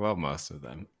they're like, well, most of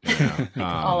them.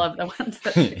 All of the ones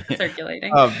that are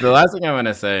circulating. The last thing I want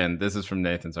to say, and this is from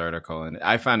Nathan's article, and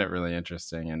I found it really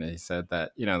interesting. And he said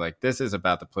that, like this is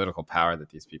about the political power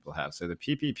that these people have. So the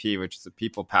PPP, which is the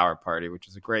People Power Party, which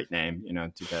is a great name,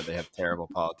 too bad they have terrible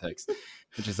politics,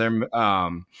 which is their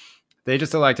they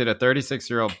just elected a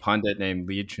 36-year-old pundit named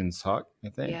Lee Chun-suk, I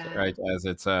think, right? As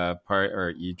its part,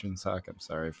 or Lee Chun-suk. I'm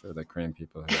sorry for the Korean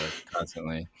people who are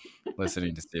constantly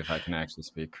listening to see if I can actually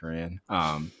speak Korean.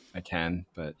 I can,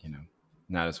 but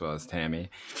not as well as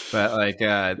Tammy. But like,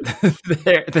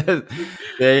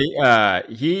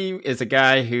 he is a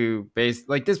guy who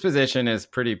this position is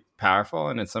pretty powerful,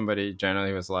 and it's somebody generally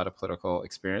who has a lot of political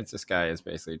experience. This guy is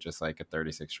basically just like a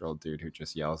 36-year-old dude who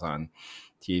just yells on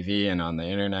TV and on the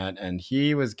internet, and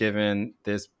he was given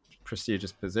this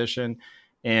prestigious position,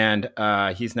 and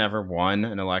he's never won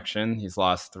an election. He's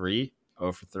lost 0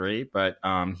 for 3, but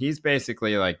he's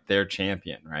basically like their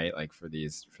champion, right? Like for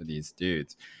these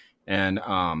dudes. And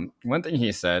one thing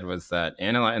he said was that,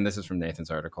 and this is from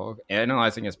Nathan's article,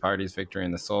 analyzing his party's victory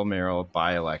in the Seoul mayoral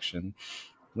by-election,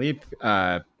 Lee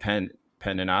penned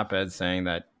an op-ed saying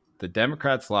that the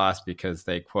Democrats lost because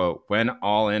they, quote, went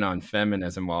all in on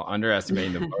feminism while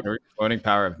underestimating the voting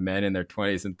power of men in their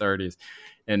 20s and 30s.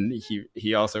 And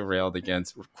he also railed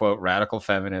against, quote, radical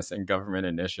feminists and government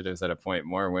initiatives that appoint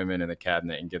more women in the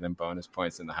cabinet and give them bonus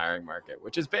points in the hiring market,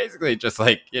 which is basically just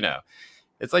like,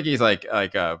 it's like he's like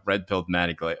a red-pilled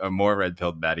Maddie or more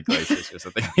red-pilled Maddie Glaciers or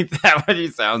something like that. What he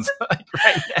sounds like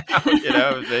right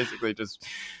now, basically just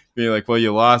being like, well,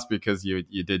 you lost because you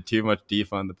did too much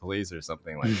defund the police or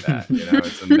something like that.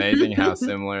 It's amazing how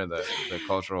similar the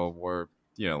cultural war,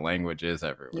 language is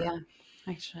everywhere. Yeah,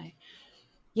 actually.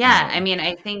 Yeah, I mean,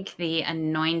 I think the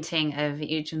anointing of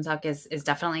Lee Chun-suk is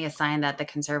definitely a sign that the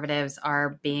conservatives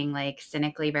are being like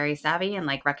cynically very savvy and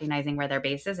like recognizing where their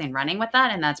base is and running with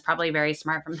that, and that's probably very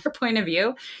smart from their point of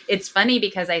view. It's funny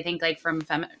because I think like from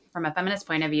a feminist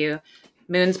point of view,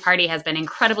 Moon's party has been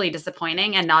incredibly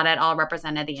disappointing and not at all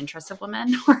represented the interests of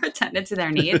women or attended to their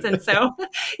needs. And so,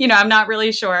 I'm not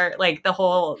really sure, like the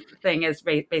whole thing is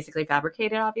basically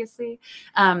fabricated, obviously.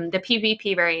 The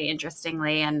PVP, very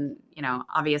interestingly, and,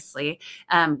 obviously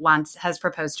has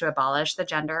proposed to abolish the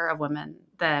gender of women,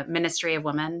 the Ministry of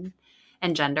Women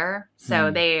and Gender. So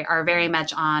they are very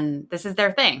much on, this is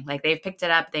their thing. Like they've picked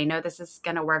it up. They know this is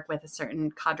going to work with a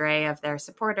certain cadre of their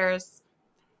supporters.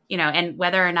 And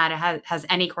whether or not it has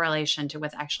any correlation to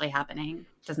what's actually happening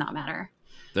does not matter.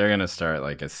 They're going to start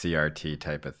like a CRT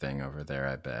type of thing over there,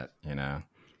 I bet,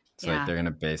 It's like they're gonna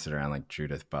base it around like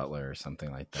Judith Butler or something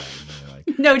like that.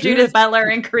 Like, no, Judith Butler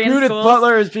in Korean Judith schools.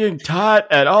 Butler is being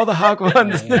taught at all the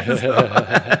Hagwons.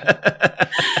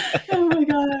 Oh my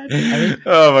god!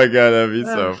 Oh my god, that'd be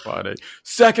so funny.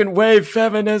 Second wave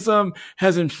feminism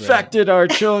has infected our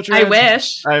children. I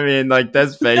wish. I mean, like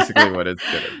that's basically what it's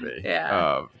gonna be. Yeah.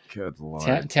 Oh, good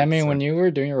lord. Tammy, when you were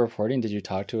doing your reporting, did you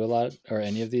talk to a lot or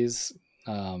any of these,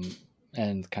 and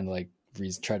kind of like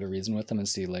try to reason with them and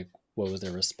see like what was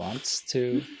their response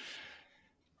to?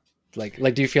 Like,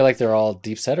 do you feel like they're all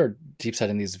deep set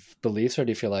in these beliefs, or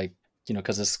do you feel like, you know,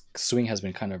 because this swing has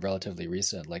been kind of relatively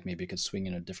recent, like maybe it could swing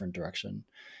in a different direction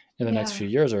in the next few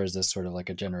years, or is this sort of like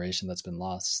a generation that's been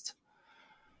lost?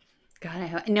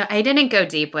 God, no, I didn't go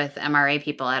deep with MRA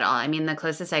people at all. I mean, the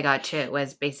closest I got to it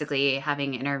was basically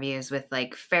having interviews with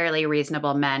like fairly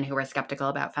reasonable men who were skeptical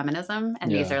about feminism.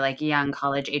 And these are like young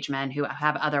college age men who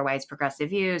have otherwise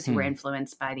progressive views, who were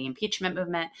influenced by the impeachment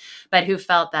movement, but who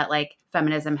felt that like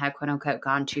feminism had quote unquote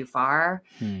gone too far,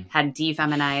 had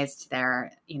defeminized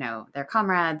their, you know, their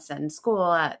comrades in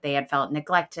school. They had felt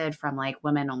neglected from like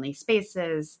women only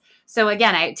spaces. So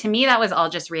again, to me, that was all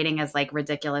just reading as like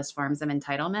ridiculous forms of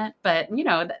entitlement, but you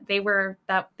know, they were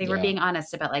being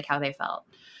honest about like how they felt.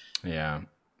 Yeah.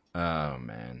 Oh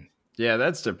man. Yeah,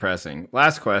 that's depressing.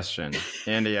 Last question.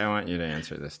 Andy, I want you to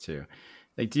answer this too.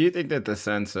 Like, do you think that the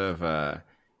sense of,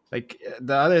 like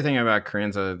the other thing about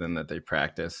Koreans, other than that they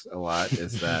practice a lot,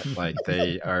 is that like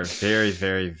they are very,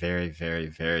 very, very, very,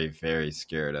 very, very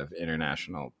scared of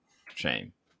international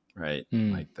shame, right?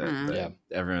 Like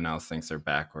everyone else thinks they're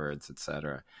backwards,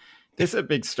 etc. This is a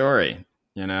big story,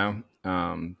 you know.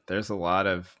 There's a lot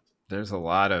of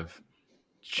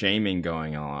shaming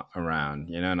going around,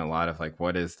 you know, and a lot of like,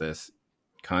 what is this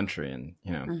country? And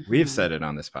you know, we've said it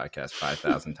on this podcast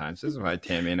 5,000 times. This is why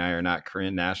Tammy and I are not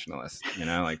Korean nationalists, you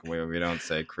know, like we don't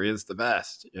say Korea's the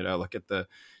best, you know, look at the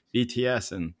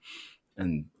BTS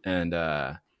and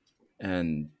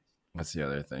what's the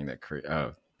other thing that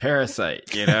Korea,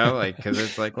 Parasite, you know, like, because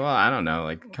it's like, well, I don't know,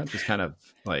 like country's kind of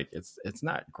like it's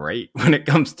not great when it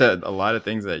comes to a lot of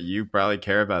things that you probably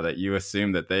care about that you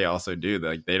assume that they also do.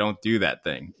 Like they don't do that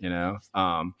thing, you know.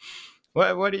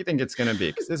 What do you think it's going to be?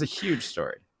 Because there's a huge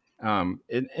story.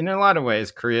 In a lot of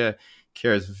ways, Korea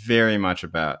cares very much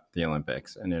about the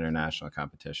Olympics and international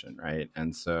competition, right?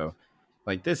 And so,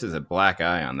 like, this is a black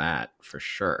eye on that for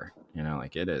sure. You know,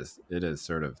 like it is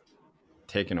sort of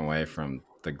taken away from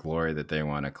the glory that they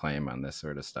want to claim on this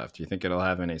sort of stuff. Do you think it'll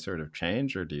have any sort of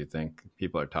change, or do you think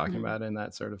people are talking about it in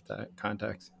that sort of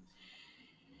context?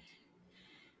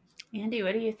 Andy,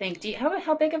 what do you think?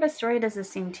 How big of a story does this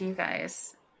seem to you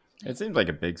guys? It seems like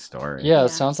a big story. Yeah, it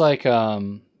sounds like, you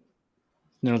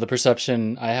know, the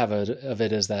perception I have of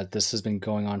it is that this has been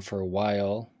going on for a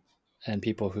while, and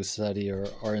people who study or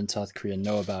are in South Korea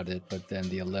know about it, but then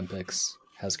the Olympics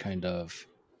has kind of,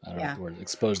 I don't know the word,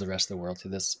 exposed the rest of the world to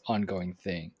this ongoing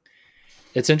thing.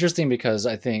 It's interesting because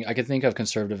I could think of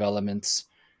conservative elements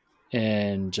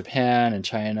in Japan and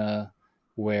China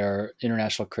where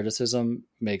international criticism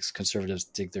makes conservatives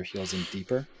dig their heels in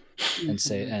deeper and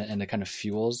say, and it kind of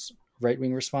fuels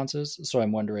right-wing responses. So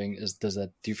I'm wondering, do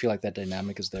you feel like that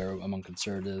dynamic is there among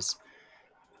conservatives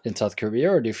in South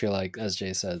Korea, or do you feel like, as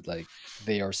Jay said, like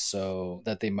they are so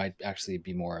that they might actually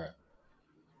be more,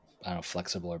 I don't know,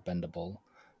 flexible or bendable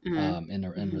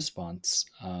in response,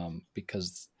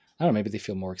 because I don't know, maybe they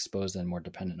feel more exposed and more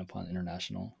dependent upon the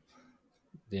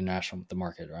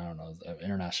market, or I don't know, the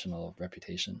international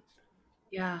reputation.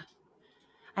 Yeah,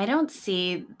 I don't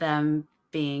see them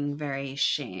being very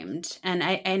shamed, and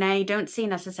I don't see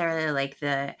necessarily like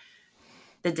the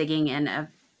digging in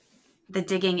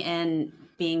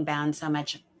being bound so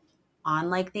much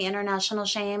on like the international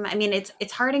shame. I mean,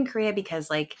 it's hard in Korea because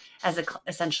like as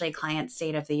essentially a client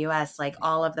state of the US, like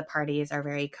all of the parties are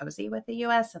very cozy with the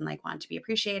US and like want to be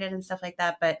appreciated and stuff like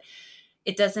that. But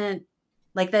it doesn't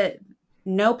like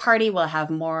no party will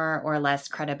have more or less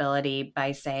credibility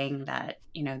by saying that,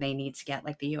 you know, they need to get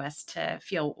like the US to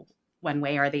feel one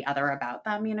way or the other about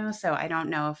them, you know? So I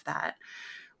don't know if that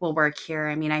will work here.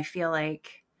 I mean, I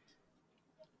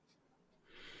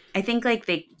think like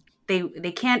they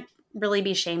can't really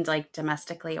be shamed like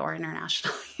domestically or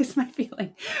internationally is my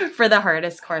feeling for the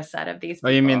hardest core set of these people.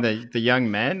 Oh, you mean the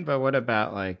young men? But what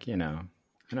about like, you know,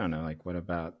 I don't know, like what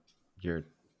about your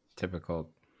typical,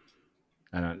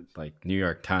 I don't like New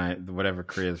York Times, whatever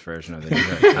Korea's version of the New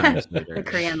York Times reader, the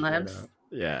Korean libs,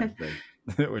 you know? Yeah,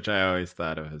 which I always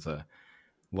thought of as a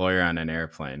lawyer on an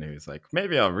airplane who's like,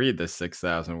 maybe I'll read this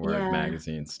 6,000 word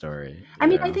magazine story. I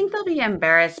mean, I think they'll be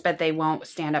embarrassed, but they won't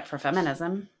stand up for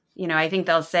feminism. You know, I think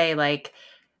they'll say like,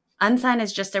 Unsun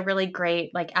is just a really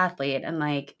great like athlete, and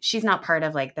like she's not part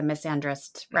of like the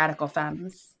misandrist radical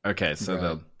femmes. Okay, so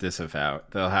they'll disavow.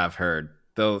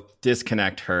 They'll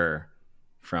disconnect her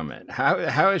from it. How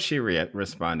has she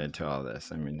responded to all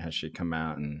this? I mean, has she come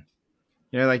out and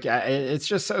like it's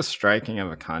just so striking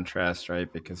of a contrast,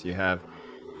 right? Because you have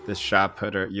this shot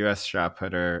putter, U.S. shot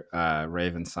putter,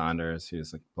 Raven Saunders,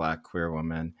 who's a Black queer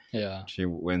woman. Yeah, she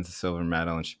wins the silver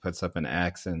medal, and she puts up an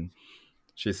X, and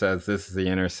she says this is the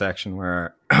intersection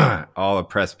where all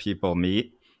oppressed people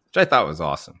meet, which I thought was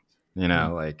awesome.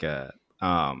 Like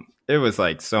it was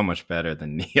like so much better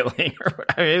than kneeling.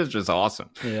 I mean, it was just awesome.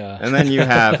 Yeah. And then you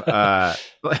have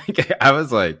like I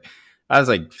was like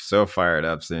so fired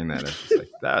up seeing that. I was like,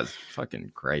 that was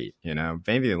fucking great.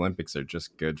 Maybe the Olympics are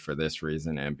just good for this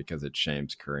reason and because it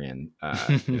shames Korean,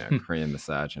 Korean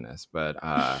misogynists. But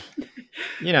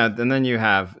and then you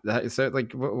have that. So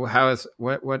like, how is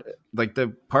what like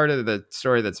the part of the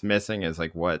story that's missing is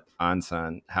like what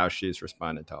Ansan, how she's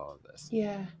responded to all of this.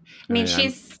 Yeah, I mean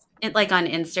she's. Like on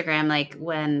Instagram, like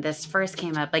when this first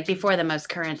came up, like before the most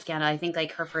current scandal, I think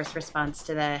like her first response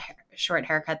to the short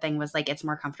haircut thing was like, it's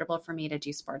more comfortable for me to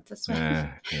do sports this way.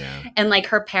 Yeah. And like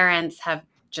her parents have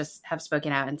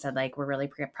spoken out and said like, we're really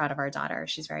proud of our daughter.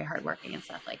 She's very hardworking and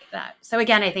stuff like that. So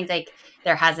again, I think like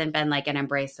there hasn't been like an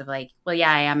embrace of like, well,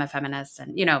 yeah, I am a feminist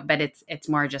and, but it's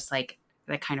more just like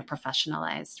the kind of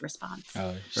professionalized response.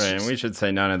 Oh, right. And we should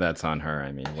say none of that's on her.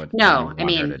 I mean,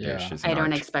 I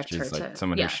don't expect her to.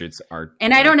 Someone who shoots art.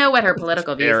 And I don't know what her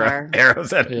political views are.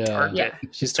 Arrows at a target. Yeah.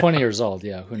 She's 20 years old.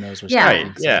 Yeah. Who knows what she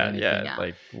thinks. Yeah.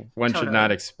 Like one should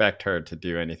not expect her to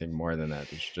do anything more than that.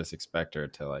 You should just expect her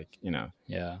to like,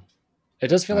 Yeah. It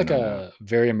does feel like a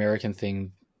very American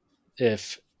thing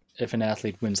if an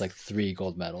athlete wins like 3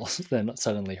 gold medals, then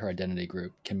suddenly her identity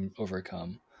group can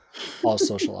overcome all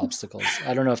social obstacles.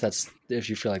 I don't know if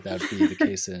you feel like that would be the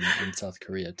case in South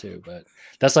Korea too, but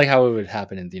that's like how it would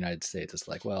happen in the United States. It's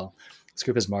like, well, this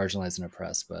group is marginalized and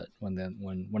oppressed, but when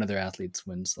one of their athletes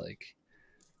wins like,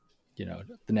 the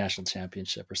national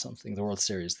championship or something, the World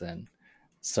Series, then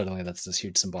suddenly that's this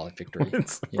huge symbolic victory.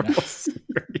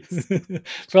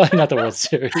 Probably not the World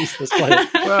Series.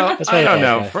 I don't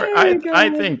know. I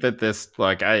think that this,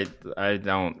 like, I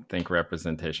don't think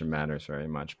representation matters very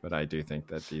much, but I do think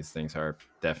that these things are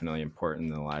definitely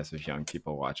important in the lives of young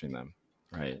people watching them,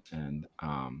 right? And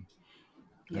I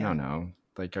don't know,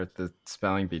 like, are the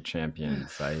spelling bee champion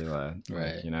Saila,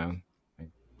 right? Like,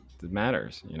 it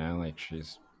matters. Like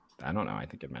I don't know. I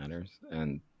think it matters,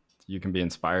 and you can be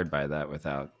inspired by that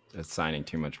without assigning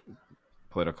too much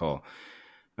political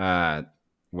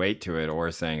weight to it, or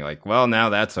saying like, well, now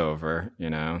that's over,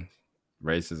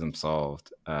 racism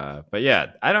solved. But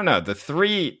yeah, I don't know. The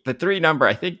three number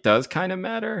I think does kind of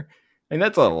matter. And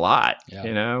that's a lot,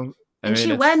 And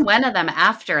she won one of them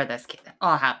after this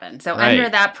all happened. So under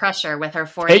that pressure with her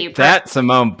 40... Take that,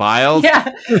 Simone Biles.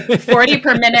 Yeah, 40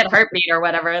 per minute heartbeat or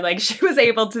whatever. Like she was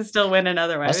able to still win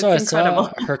another one. Also, it's incredible.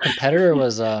 I saw her competitor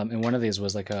was, in one of these,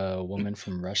 was like a woman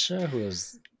from Russia who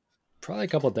was probably a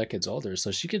couple of decades older.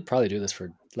 So she could probably do this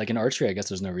for, like in archery, I guess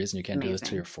there's no reason you can't do this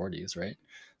till your 40s, right?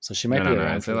 So she might be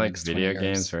around. Is it like video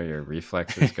games where your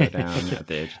reflexes go down at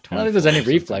the age of 20? I don't think there's any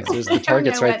reflexes. The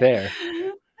target's right there.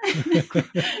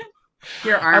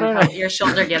 Your arm, your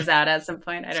shoulder gives out at some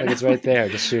point. I don't know. It's right there.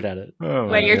 Just shoot at it.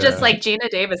 Well, you're just like Gina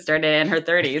Davis started in her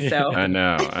 30s. So I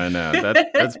know.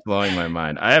 That's blowing my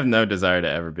mind. I have no desire to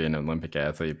ever be an Olympic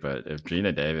athlete, but if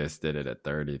Gina Davis did it at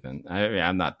 30, then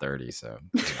I'm not 30, so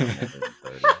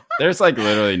there's like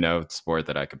literally no sport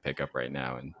that I could pick up right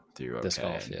now and do okay. Disc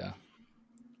golf, yeah.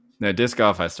 No, disc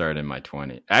golf I started in my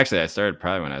 20s. Actually, I started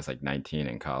probably when I was like 19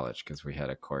 in college because we had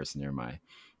a course near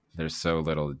there's so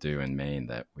little to do in Maine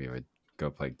that we would go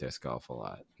play disc golf a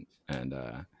lot. And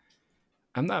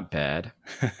I'm not bad.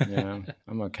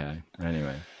 I'm okay.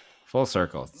 Anyway, full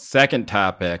circle. Second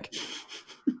topic.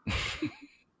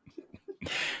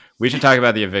 We should talk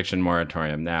about the eviction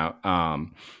moratorium now.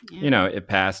 It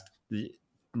passed.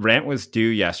 Rent was due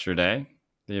yesterday.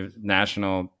 The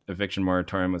national eviction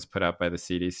moratorium was put out by the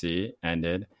CDC,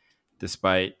 ended,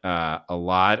 despite a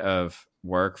lot of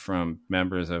work from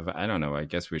members of, I don't know, I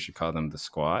guess we should call them the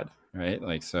squad, right?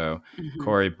 Like, so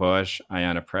Cori Bush,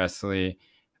 Ayanna Pressley,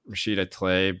 Rashida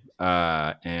Tlaib,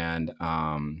 and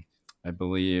I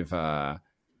believe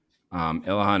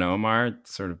Ilhan Omar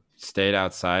sort of stayed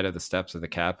outside of the steps of the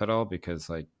Capitol because,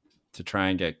 like, to try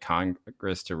and get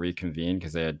Congress to reconvene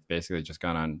because they had basically just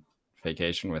gone on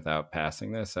vacation without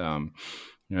passing this.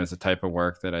 It's a type of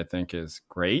work that I think is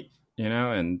great,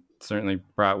 and certainly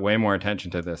brought way more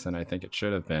attention to this than I think it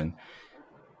should have been.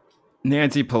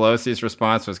 Nancy Pelosi's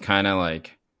response was kind of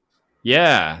like,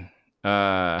 yeah,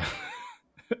 I'm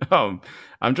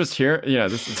just here.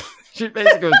 This is. She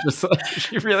basically was just like,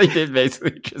 she really did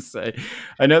basically just say,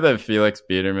 I know that Felix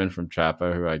Biederman from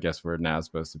Chapo, who I guess we're now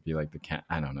supposed to be like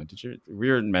I don't know.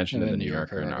 We were mentioned in the New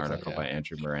Yorker, an article by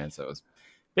Andrew Moran. So it was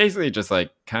basically just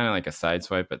like kind of like a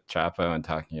sideswipe at Chapo and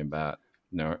talking about,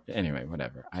 anyway,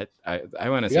 whatever. I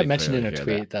want to say. You got mentioned in a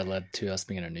tweet that led to us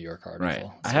being in a New York article. Right.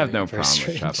 So I have no problem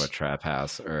with Chapo Trap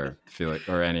House or Felix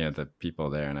or any of the people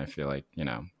there. And I feel like,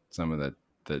 some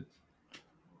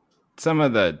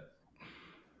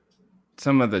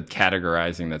of the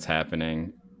categorizing that's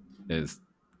happening is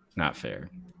not fair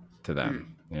to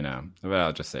them, but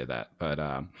I'll just say that. But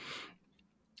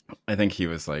I think he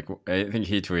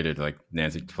tweeted like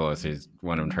Nancy Pelosi's,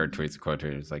 one of her tweets, quote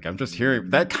tweeted, was like, I'm just hearing,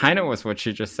 that kind of was what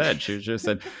she just said. She just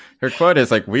said, her quote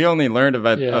is like, we only learned of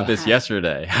this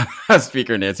yesterday.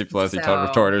 Speaker Nancy Pelosi told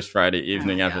reporters Friday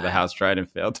evening after the House tried and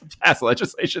failed to pass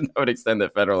legislation that would extend the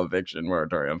federal eviction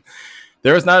moratorium.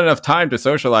 There was not enough time to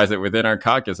socialize it within our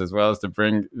caucus, as well as to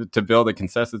build a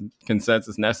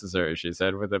consensus necessary, she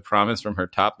said, with a promise from her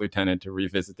top lieutenant to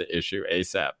revisit the issue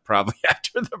ASAP, probably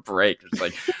after the break. It's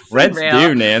like, rent's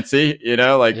due, Nancy.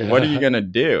 What are you going to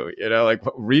do?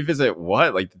 Revisit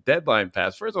what? Like, the deadline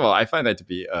passed. First of all, I find that to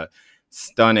be a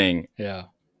stunning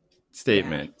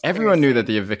statement. Everyone knew that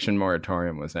the eviction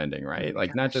moratorium was ending, right?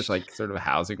 Like, not just like sort of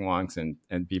housing wonks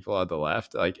and people on the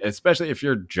left, like, especially if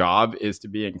your job is to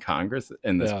be in Congress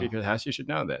in the Speaker's House, you should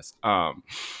know this.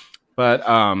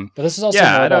 But this is also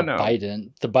more about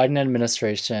Biden. The Biden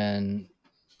administration,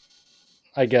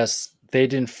 I guess they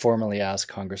didn't formally ask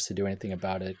Congress to do anything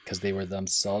about it because they were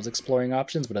themselves exploring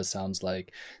options, but it sounds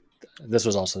like this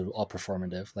was also all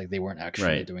performative. Like, they weren't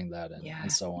actually doing that and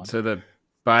so on. So the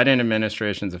Biden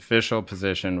administration's official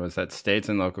position was that states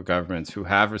and local governments who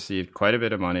have received quite a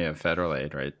bit of money of federal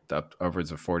aid, right,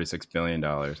 upwards of $46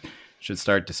 billion, should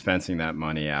start dispensing that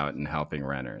money out and helping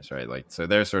renters, right? Like, so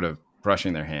they're sort of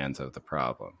brushing their hands of the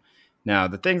problem. Now,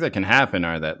 the things that can happen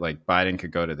are that, like, Biden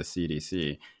could go to the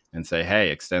CDC and say, hey,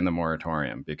 extend the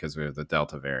moratorium because we have the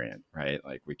Delta variant, right?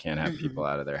 Like, we can't have people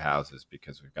out of their houses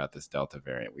because we've got this Delta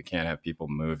variant. We can't have people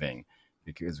moving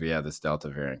because we have this Delta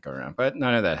variant go around. But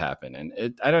none of that happened.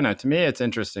 And I don't know, to me, it's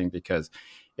interesting because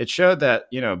it showed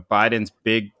that, Biden's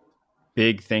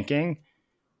big thinking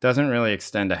doesn't really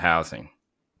extend to housing.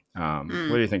 What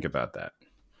do you think about that?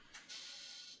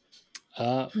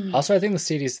 Also, I think the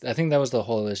CDC, I think that was the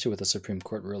whole issue with the Supreme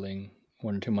Court ruling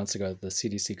 1 or 2 months ago. The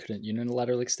CDC couldn't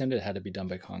unilaterally extend it. It had to be done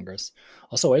by Congress.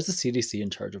 Also, why is the CDC in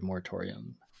charge of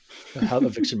moratorium? How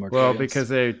eviction moratoriums? Well, because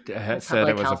they said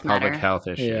it was a public health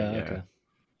issue. Yeah. Okay.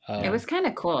 It was kind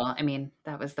of cool. I mean,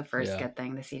 that was the first good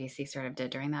thing the CDC sort of did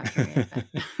during that period. But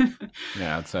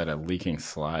yeah, outside of leaking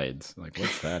slides. Like,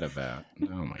 what's that about?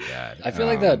 Oh, my God. I feel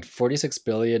like that $46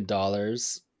 billion,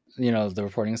 the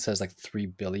reporting says like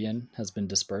 $3 billion has been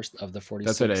dispersed of the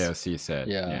 46. That's what AOC said.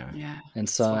 Yeah. And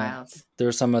so there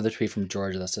was some other tweet from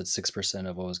Georgia that said 6%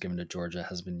 of what was given to Georgia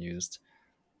has been used.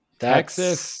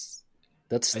 Texas.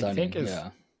 That's stunning.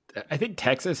 I think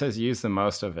Texas has used the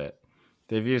most of it.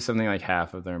 They've used something like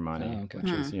half of their money,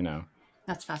 which is,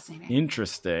 that's fascinating.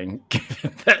 Interesting.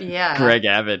 That Greg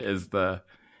Abbott is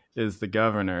the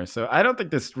governor. So I don't think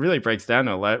this really breaks down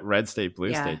to a red state,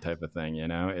 blue state type of thing.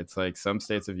 It's like some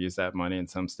states have used that money and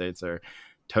some states are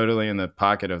totally in the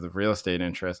pocket of the real estate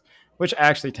interest, which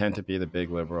actually tend to be the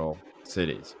big liberal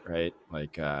cities, right?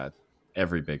 Like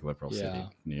every big liberal city,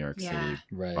 New York City,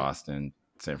 Boston,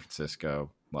 San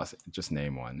Francisco, just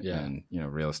name one. And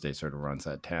real estate sort of runs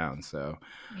that town. So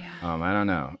I don't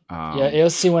know.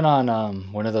 AOC went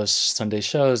on one of those Sunday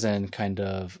shows and kind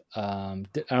of I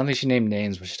don't think she named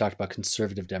names, but she talked about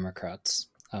conservative Democrats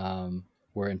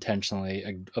were intentionally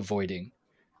avoiding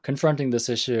confronting this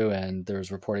issue, and there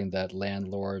was reporting that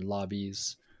landlord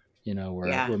lobbies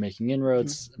were making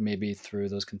inroads maybe through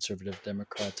those conservative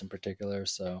Democrats in particular.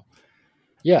 So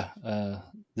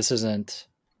this isn't,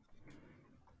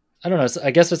 I don't know.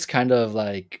 I guess it's kind of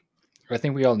like, I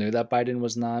think we all knew that Biden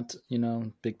was not,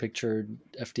 big picture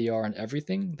FDR and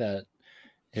everything, that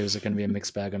it was going to be a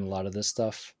mixed bag on a lot of this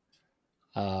stuff.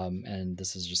 And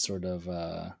this is just sort of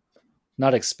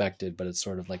not expected, but it's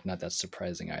sort of like not that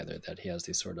surprising either that he has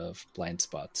these sort of blind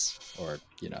spots, or,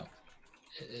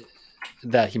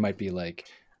 that he might be like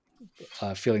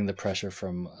feeling the pressure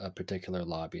from a particular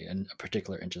lobby and a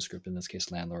particular interest group, in this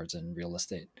case, landlords and real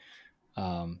estate,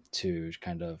 to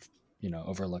kind of,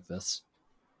 overlook this.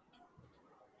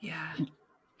 Yeah.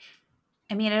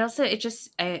 I mean, I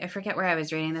forget where I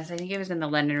was reading this. I think it was in the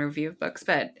London Review of Books,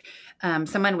 but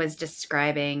someone was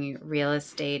describing real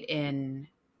estate in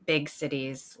big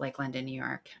cities like London, New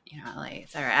York, LA, et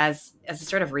cetera, as a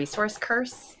sort of resource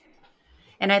curse.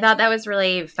 And I thought that was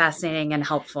really fascinating and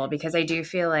helpful, because I do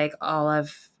feel like all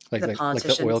of the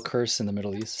politicians, like the oil curse in the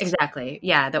Middle East. Exactly.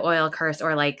 Yeah. The oil curse,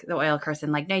 or like the oil curse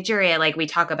in like Nigeria. Like we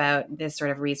talk about this sort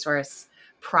of resource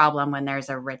problem when there's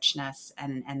a richness,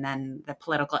 and then the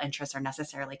political interests are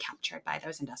necessarily captured by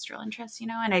those industrial interests,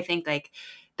 and I think like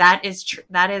that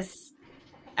is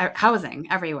housing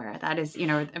everywhere. That is,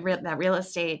 that real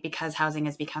estate, because housing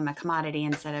has become a commodity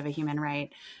instead of a human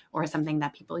right or something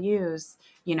that people use,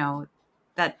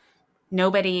 that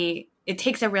it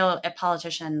takes a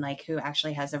politician like who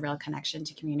actually has a real connection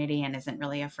to community and isn't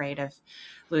really afraid of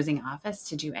losing office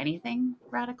to do anything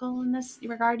radical in this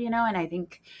regard, and I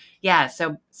think,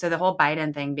 so the whole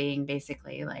Biden thing being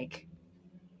basically like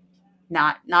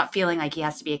not feeling like he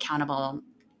has to be accountable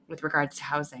with regards to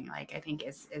housing, like I think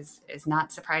is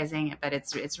not surprising, but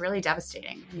it's really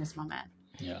devastating in this moment.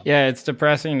 Yeah, it's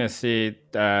depressing to see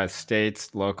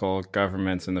states, local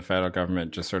governments, and the federal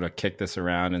government just sort of kick this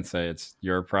around and say it's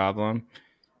your problem,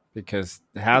 because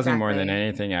housing more than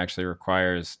anything actually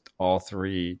requires all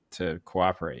three to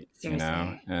cooperate.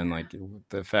 Seriously. And like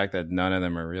the fact that none of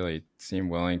them seem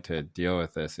willing to deal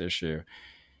with this issue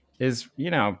is,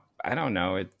 I don't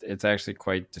know. It's actually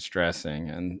quite distressing.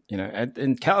 And,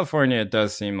 in California, it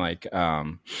does seem like,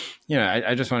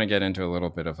 I just want to get into a little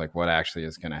bit of like what actually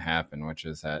is going to happen, which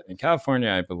is that in California,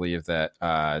 I believe that,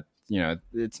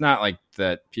 it's not like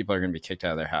that people are going to be kicked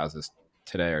out of their houses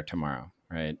today or tomorrow,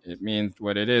 right? It means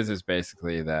what it is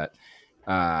basically that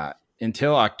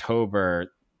until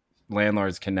October,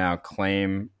 landlords can now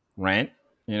claim rent,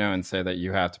 and say that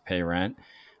you have to pay rent.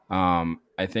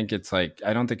 I think it's like,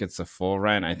 I don't think it's the full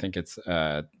rent. I think it's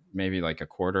maybe like a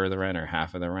quarter of the rent or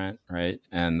half of the rent, right?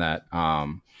 And that,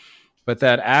 but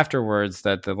that afterwards,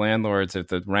 that the landlords, if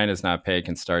the rent is not paid,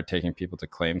 can start taking people to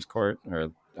claims court,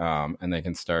 or and they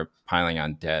can start piling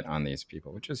on debt on these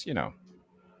people, which is,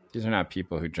 these are not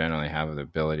people who generally have the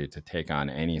ability to take on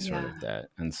any sort of debt.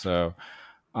 And so,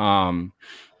 I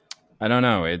don't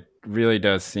know. It really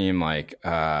does seem like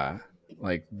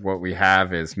what we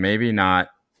have is maybe not,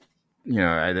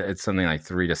 it's something like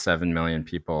 3 to 7 million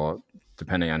people,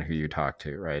 depending on who you talk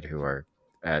to, right? Who are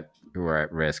at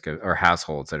risk of, or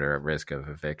households that are at risk of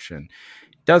eviction.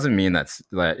 It doesn't mean that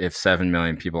if 7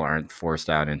 million people aren't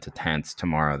forced out into tents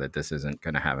tomorrow, that this isn't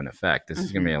going to have an effect. This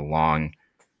is going to be a long,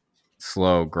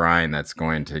 slow grind that's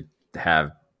going to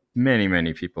have many,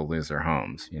 many people lose their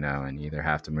homes, and either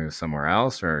have to move somewhere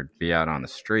else or be out on the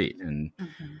street. And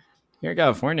here in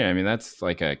California, I mean, that's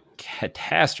like a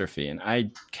catastrophe. And I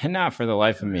cannot for the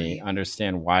life of me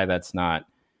understand why that's not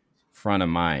front of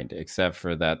mind, except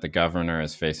for that the governor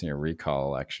is facing a recall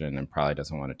election and probably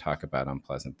doesn't want to talk about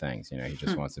unpleasant things. He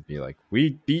just wants to be like,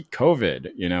 we beat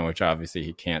COVID, which obviously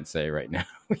he can't say right now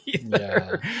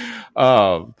either.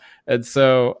 And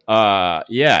so,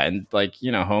 and like,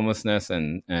 homelessness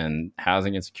and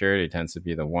housing insecurity tends to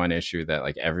be the one issue that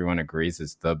like everyone agrees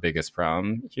is the biggest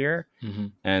problem here.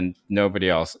 And nobody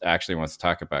else actually wants to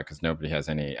talk about, because nobody has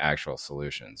any actual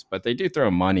solutions. But they do throw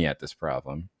money at this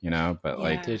problem, but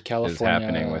like is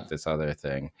happening with this other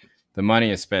thing. The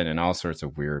money is spent in all sorts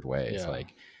of weird ways.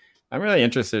 Like, I'm really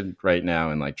interested right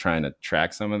now in like trying to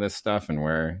track some of this stuff and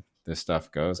where this stuff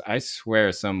goes. I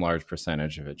swear some large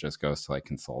percentage of it just goes to like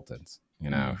consultants,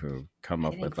 who come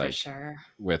up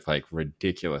with like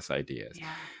ridiculous ideas.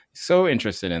 So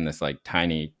interested in this like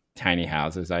tiny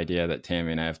houses idea that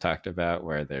Tammy and I have talked about,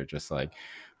 where they're just like,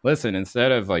 listen,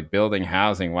 instead of like building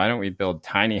housing, why don't we build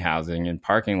tiny housing in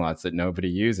parking lots that nobody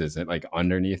uses, it like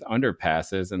underneath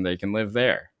underpasses, and they can live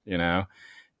there,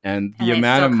 and the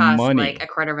amount of money, like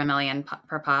 $250,000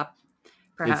 per pop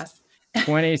per house.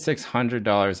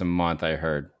 $2,600 a month, I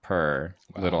heard, per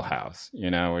little house,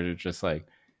 where you're just like,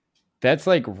 that's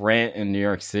like rent in New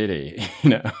York City,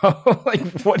 like,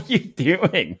 what are you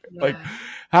doing? Like,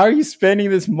 how are you spending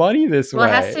this money this way? Well,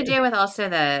 it has to do with also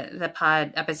the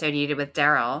pod episode you did with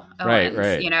Daryl Owens, right.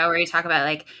 Where you talk about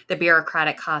like the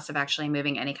bureaucratic costs of actually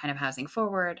moving any kind of housing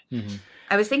forward.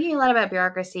 I was thinking a lot about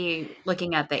bureaucracy,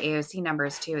 looking at the AOC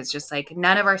numbers too. It's just like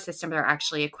none of our systems are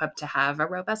actually equipped to have a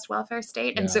robust welfare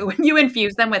state. And so when you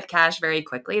infuse them with cash very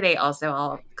quickly, they also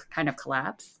all kind of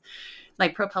collapse.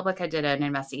 Like ProPublica did an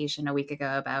investigation a week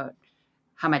ago about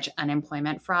how much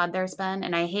unemployment fraud there's been.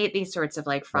 And I hate these sorts of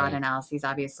like fraud analyses,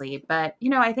 obviously. But,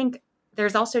 I think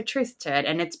there's also truth to it.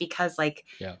 And it's because like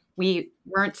we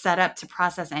weren't set up to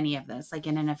process any of this like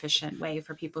in an efficient way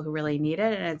for people who really need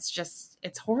it. And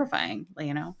it's horrifying,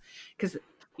 because,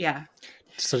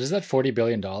 So does that $40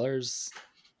 billion, is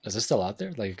this still out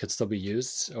there? Like it could still be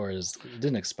used, or it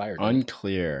didn't expire?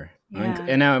 Unclear.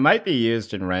 And now it might be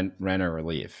used in renter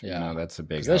relief. That's a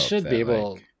big hope. That should be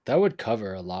able... that would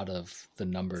cover a lot of the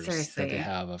numbers that they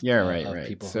have of, right.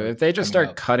 people. So if they just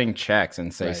start cutting checks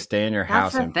and say, stay in your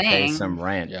house and pay some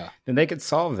rent, then they could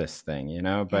solve this thing, you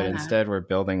know, but instead we're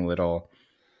building little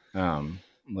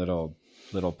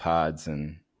pods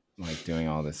and like doing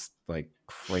all this like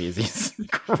crazy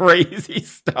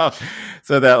stuff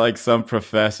so that like some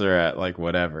professor at like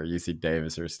whatever UC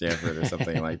Davis or Stanford or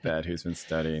something like that who's been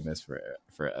studying this for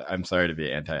I'm sorry to be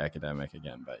anti-academic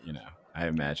again, but you know, I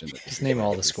imagine that just name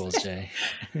all the schools, Jay.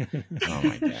 Oh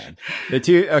my god.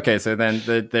 So then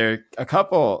there are a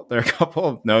couple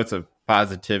of notes of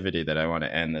positivity that I want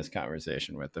to end this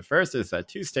conversation with. The first is that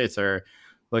 2 states are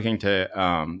looking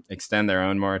to extend their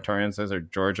own moratoriums. Those are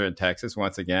Georgia and Texas.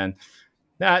 Once again,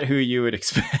 not who you would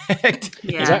expect.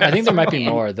 Yeah, I think there might be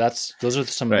more. Those are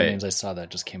some of the names I saw that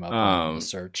just came up on the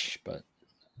search. But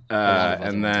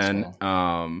and then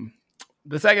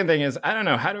the second thing is, I don't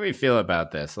know, how do we feel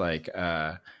about this? Like,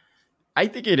 I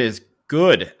think it is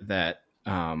good that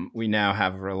we now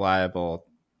have a reliable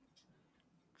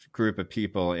group of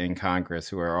people in Congress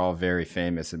who are all very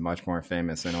famous and much more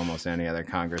famous than almost any other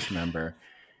Congress member.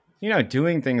 You know,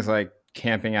 doing things like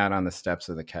camping out on the steps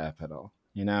of the Capitol.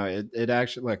 You know, it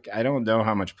actually, look, I don't know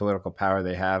how much political power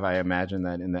they have. I imagine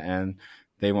that in the end,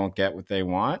 they won't get what they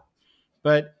want.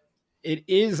 But it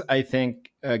is, I think,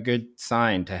 a good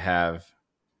sign to have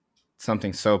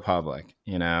something so public,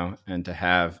 you know, and to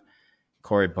have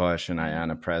Cori Bush and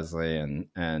Ayanna Pressley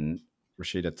and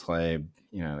Rashida Tlaib,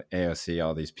 you know, AOC,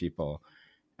 all these people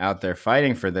out there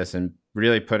fighting for this and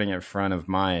really putting it front of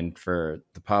mind for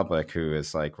the public who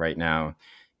is like right now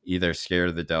either scared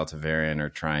of the Delta variant or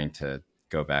trying to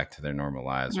go back to their normal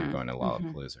lives or going to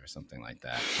Lollapalooza or something like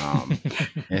that.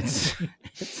 It's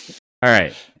all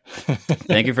right.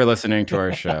 Thank you for listening to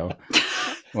our show.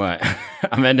 What?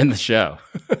 I'm ending the show.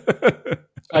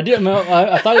 I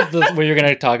thought what you were going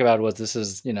to talk about was this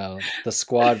is, you know, the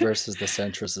squad versus the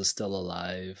centrists is still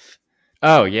alive.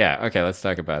 Oh yeah. Okay. Let's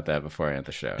talk about that before I end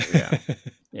the show. Yeah.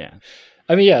 Yeah.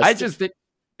 I mean, yeah.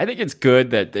 I think it's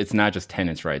good that it's not just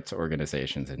tenants' rights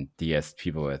organizations and DS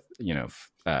people with, you know,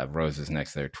 roses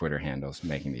next to their Twitter handles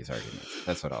making these arguments.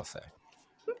 That's what I'll say.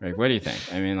 Right? What do you think?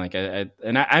 I mean, like,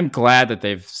 I'm glad that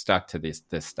they've stuck to this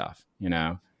stuff. You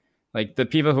know, like the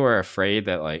people who are afraid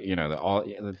that, like, you know,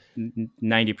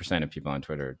 90% of people on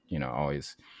Twitter, you know,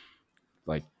 always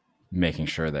like making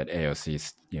sure that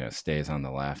AOC, you know, stays on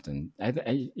the left, and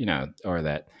you know, or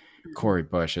that Cori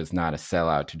Bush is not a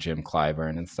sellout to Jim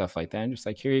Clyburn and stuff like that. And just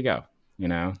like, here you go, you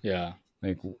know? Yeah.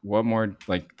 Like, what more?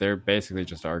 Like, they're basically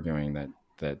just arguing that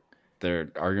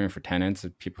they're arguing for tenants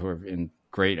of people who are in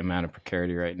great amount of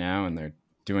precarity right now, and they're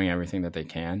doing everything that they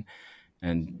can.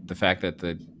 And the fact that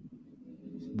the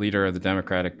leader of the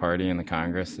Democratic Party in the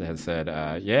Congress has said,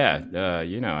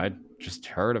 you know, I just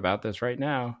heard about this right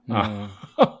now.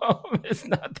 It's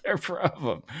not their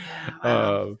problem.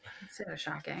 Wow. So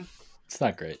shocking. It's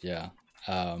not great. Yeah.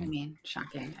 I mean,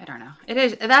 shocking. I don't know. It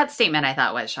is, that statement I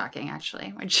thought was shocking, actually.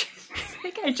 When she was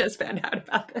like, I just found out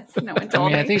about this. No one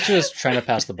told me. I think she was trying to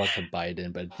pass the buck to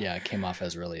Biden, but yeah, it came off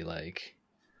as really like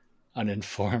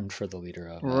uninformed for the leader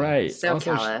of right. So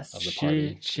also, callous of the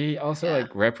party. She also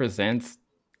like represents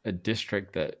a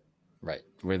district that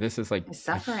where this is like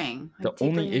suffering. The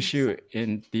only issue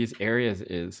in these areas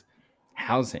is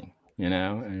housing, you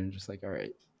know, and just like, all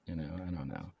right, you know, I don't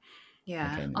know.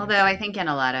 Yeah. Okay, although I think in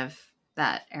a lot of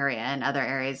that area and other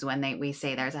areas, when we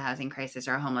say there's a housing crisis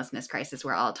or a homelessness crisis,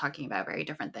 we're all talking about very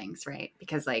different things, right?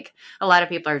 Because like a lot of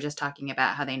people are just talking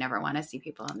about how they never want to see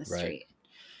people on the street.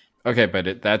 Okay,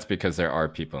 but that's because there are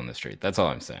people in the street. That's all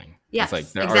I'm saying. Yes, it's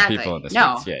like there exactly. are people in the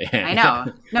streets. I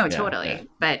know. No, totally. Yeah.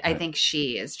 But I think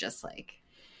she is just like,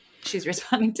 she's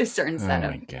responding to a certain set of.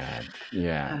 Oh my God.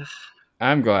 Yeah.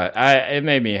 I'm glad. It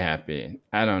made me happy.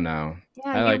 I don't know.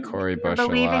 Yeah, I like Cori Bush a lot.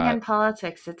 Believing in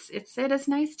politics, it is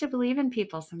nice to believe in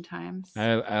people sometimes.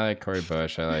 I like Cori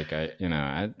Bush. I like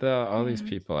all these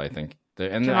people. I think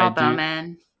Jamal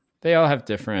Bowman. They all have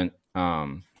different.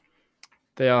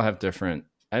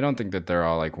 I don't think that they're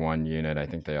all like one unit. I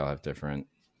think they all have different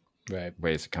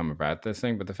ways to come about this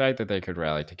thing. But the fact that they could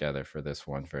rally together for this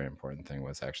one very important thing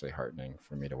was actually heartening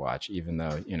for me to watch, even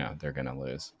though, you know, they're going to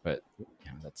lose. But you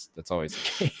know, that's always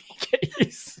the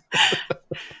case.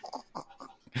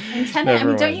 And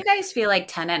tenant, don't you guys feel like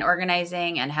tenant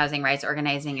organizing and housing rights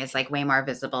organizing is like way more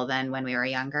visible than when we were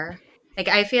younger? Like,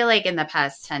 I feel like in the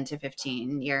past 10 to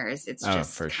 15 years, it's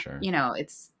just, for sure. You know,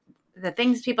 it's the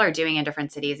things people are doing in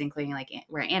different cities, including like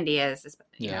where Andy is,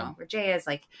 you know, where Jay is,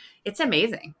 like, it's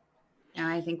amazing. You know,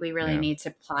 I think we really need to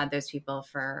applaud those people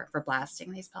for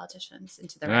blasting these politicians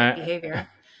into their right behavior.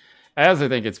 I also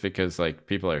think it's because like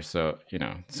people are so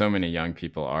many young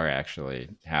people are actually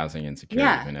housing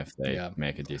insecure, even if they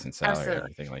make a decent salary or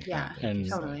everything like that. And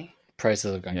totally.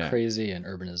 Prices have gone crazy, and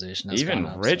urbanization has even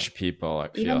gone up, rich people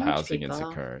feel housing people.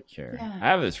 Insecure here. Yeah. I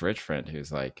have this rich friend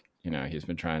who's like, he's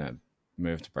been trying to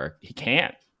move to Berkeley. He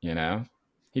can't,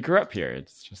 he grew up here.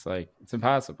 It's just like, it's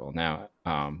impossible. Now,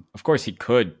 of course he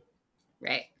could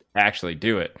actually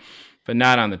do it, but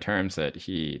not on the terms that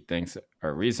he thinks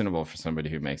are reasonable for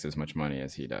somebody who makes as much money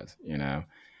as he does,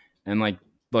 and like,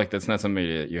 look, that's not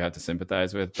somebody that you have to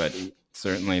sympathize with, but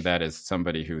certainly that is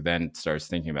somebody who then starts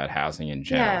thinking about housing in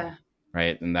general.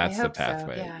 Right. And that's the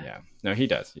pathway. So, yeah. No, he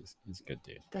does. He's a good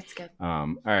dude. That's good.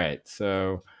 All right.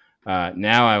 So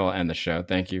now I will end the show.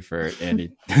 Thank you for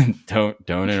Andy. Don't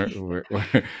we're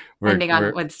ending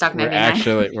on Woodstock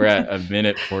 99. We're at a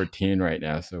minute 14 right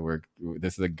now. So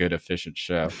this is a good, efficient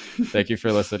show. Thank you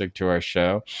for listening to our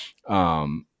show. Well,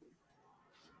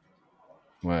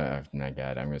 my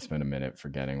God, I'm going to spend a minute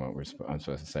forgetting what I'm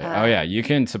supposed to say. Oh yeah. You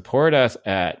can support us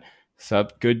at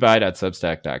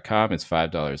goodbye.substack.com. It's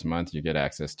 $5 a month. You get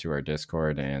access to our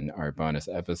Discord and our bonus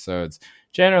episodes.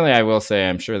 Generally, I will say,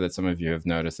 I'm sure that some of you have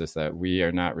noticed this, that we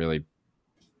are not really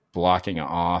blocking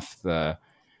off the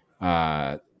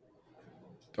or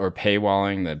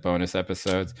paywalling the bonus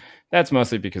episodes. That's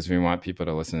mostly because we want people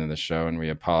to listen to the show, and we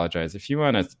apologize. If you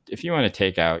want to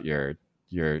take out your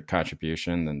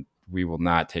contribution, then we will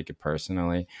not take it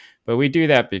personally. But we do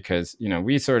that because,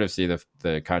 we sort of see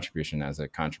the contribution as a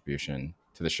contribution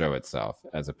to the show itself,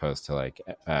 as opposed to like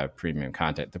premium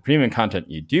content. The premium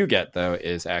content you do get, though,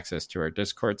 is access to our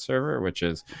Discord server, which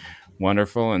is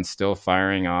wonderful and still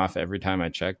firing off. Every time I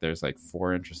check, there's like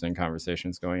 4 interesting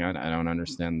conversations going on. I don't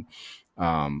understand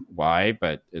why,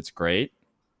 but it's great,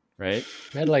 right?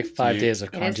 We had like 5 days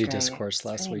of kanji discourse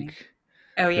last week.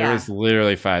 Oh, yeah. There was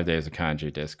literally 5 days of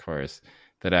kanji discourse.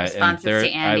 Responses to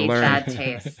Andy's bad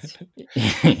taste.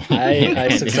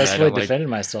 I successfully defended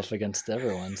myself against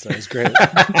everyone, so it was great.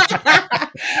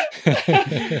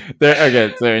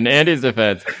 Okay, so in Andy's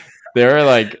defense, there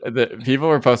were people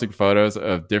were posting photos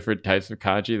of different types of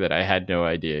kanji that I had no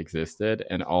idea existed,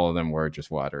 and all of them were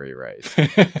just watery rice.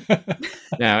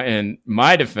 Now, in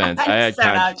my defense, I had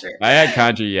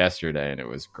kanji yesterday, and it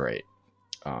was great.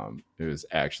 It was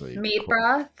actually meat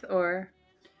broth or.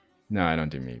 No, I don't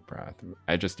do meat broth.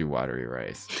 I just do watery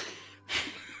rice.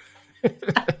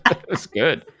 It's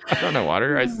good. I don't know.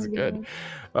 Watery rice is good.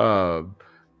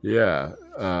 Yeah.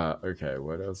 Okay.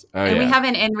 What else? And we have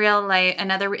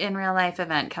another in real life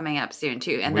event coming up soon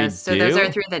too. And those are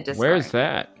through the Discord. Where's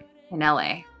that? In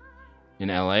LA. In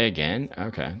LA again?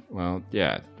 Okay. Well,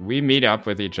 yeah. We meet up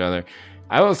with each other.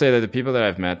 I will say that the people that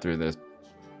I've met through this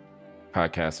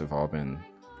podcast have all been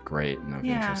great and of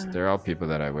interest. They're all people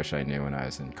that I wish I knew when I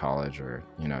was in college or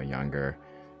younger,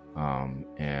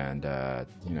 and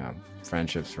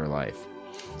friendships for life.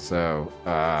 So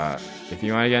if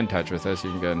you want to get in touch with us,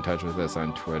 you can get in touch with us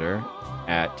on Twitter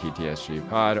at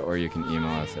TTSGpod, or you can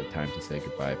email us at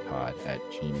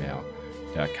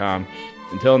timetosaygoodbyepod@gmail.com.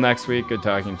 Until next week, good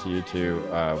talking to you two. We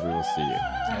will see you.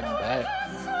 Bye.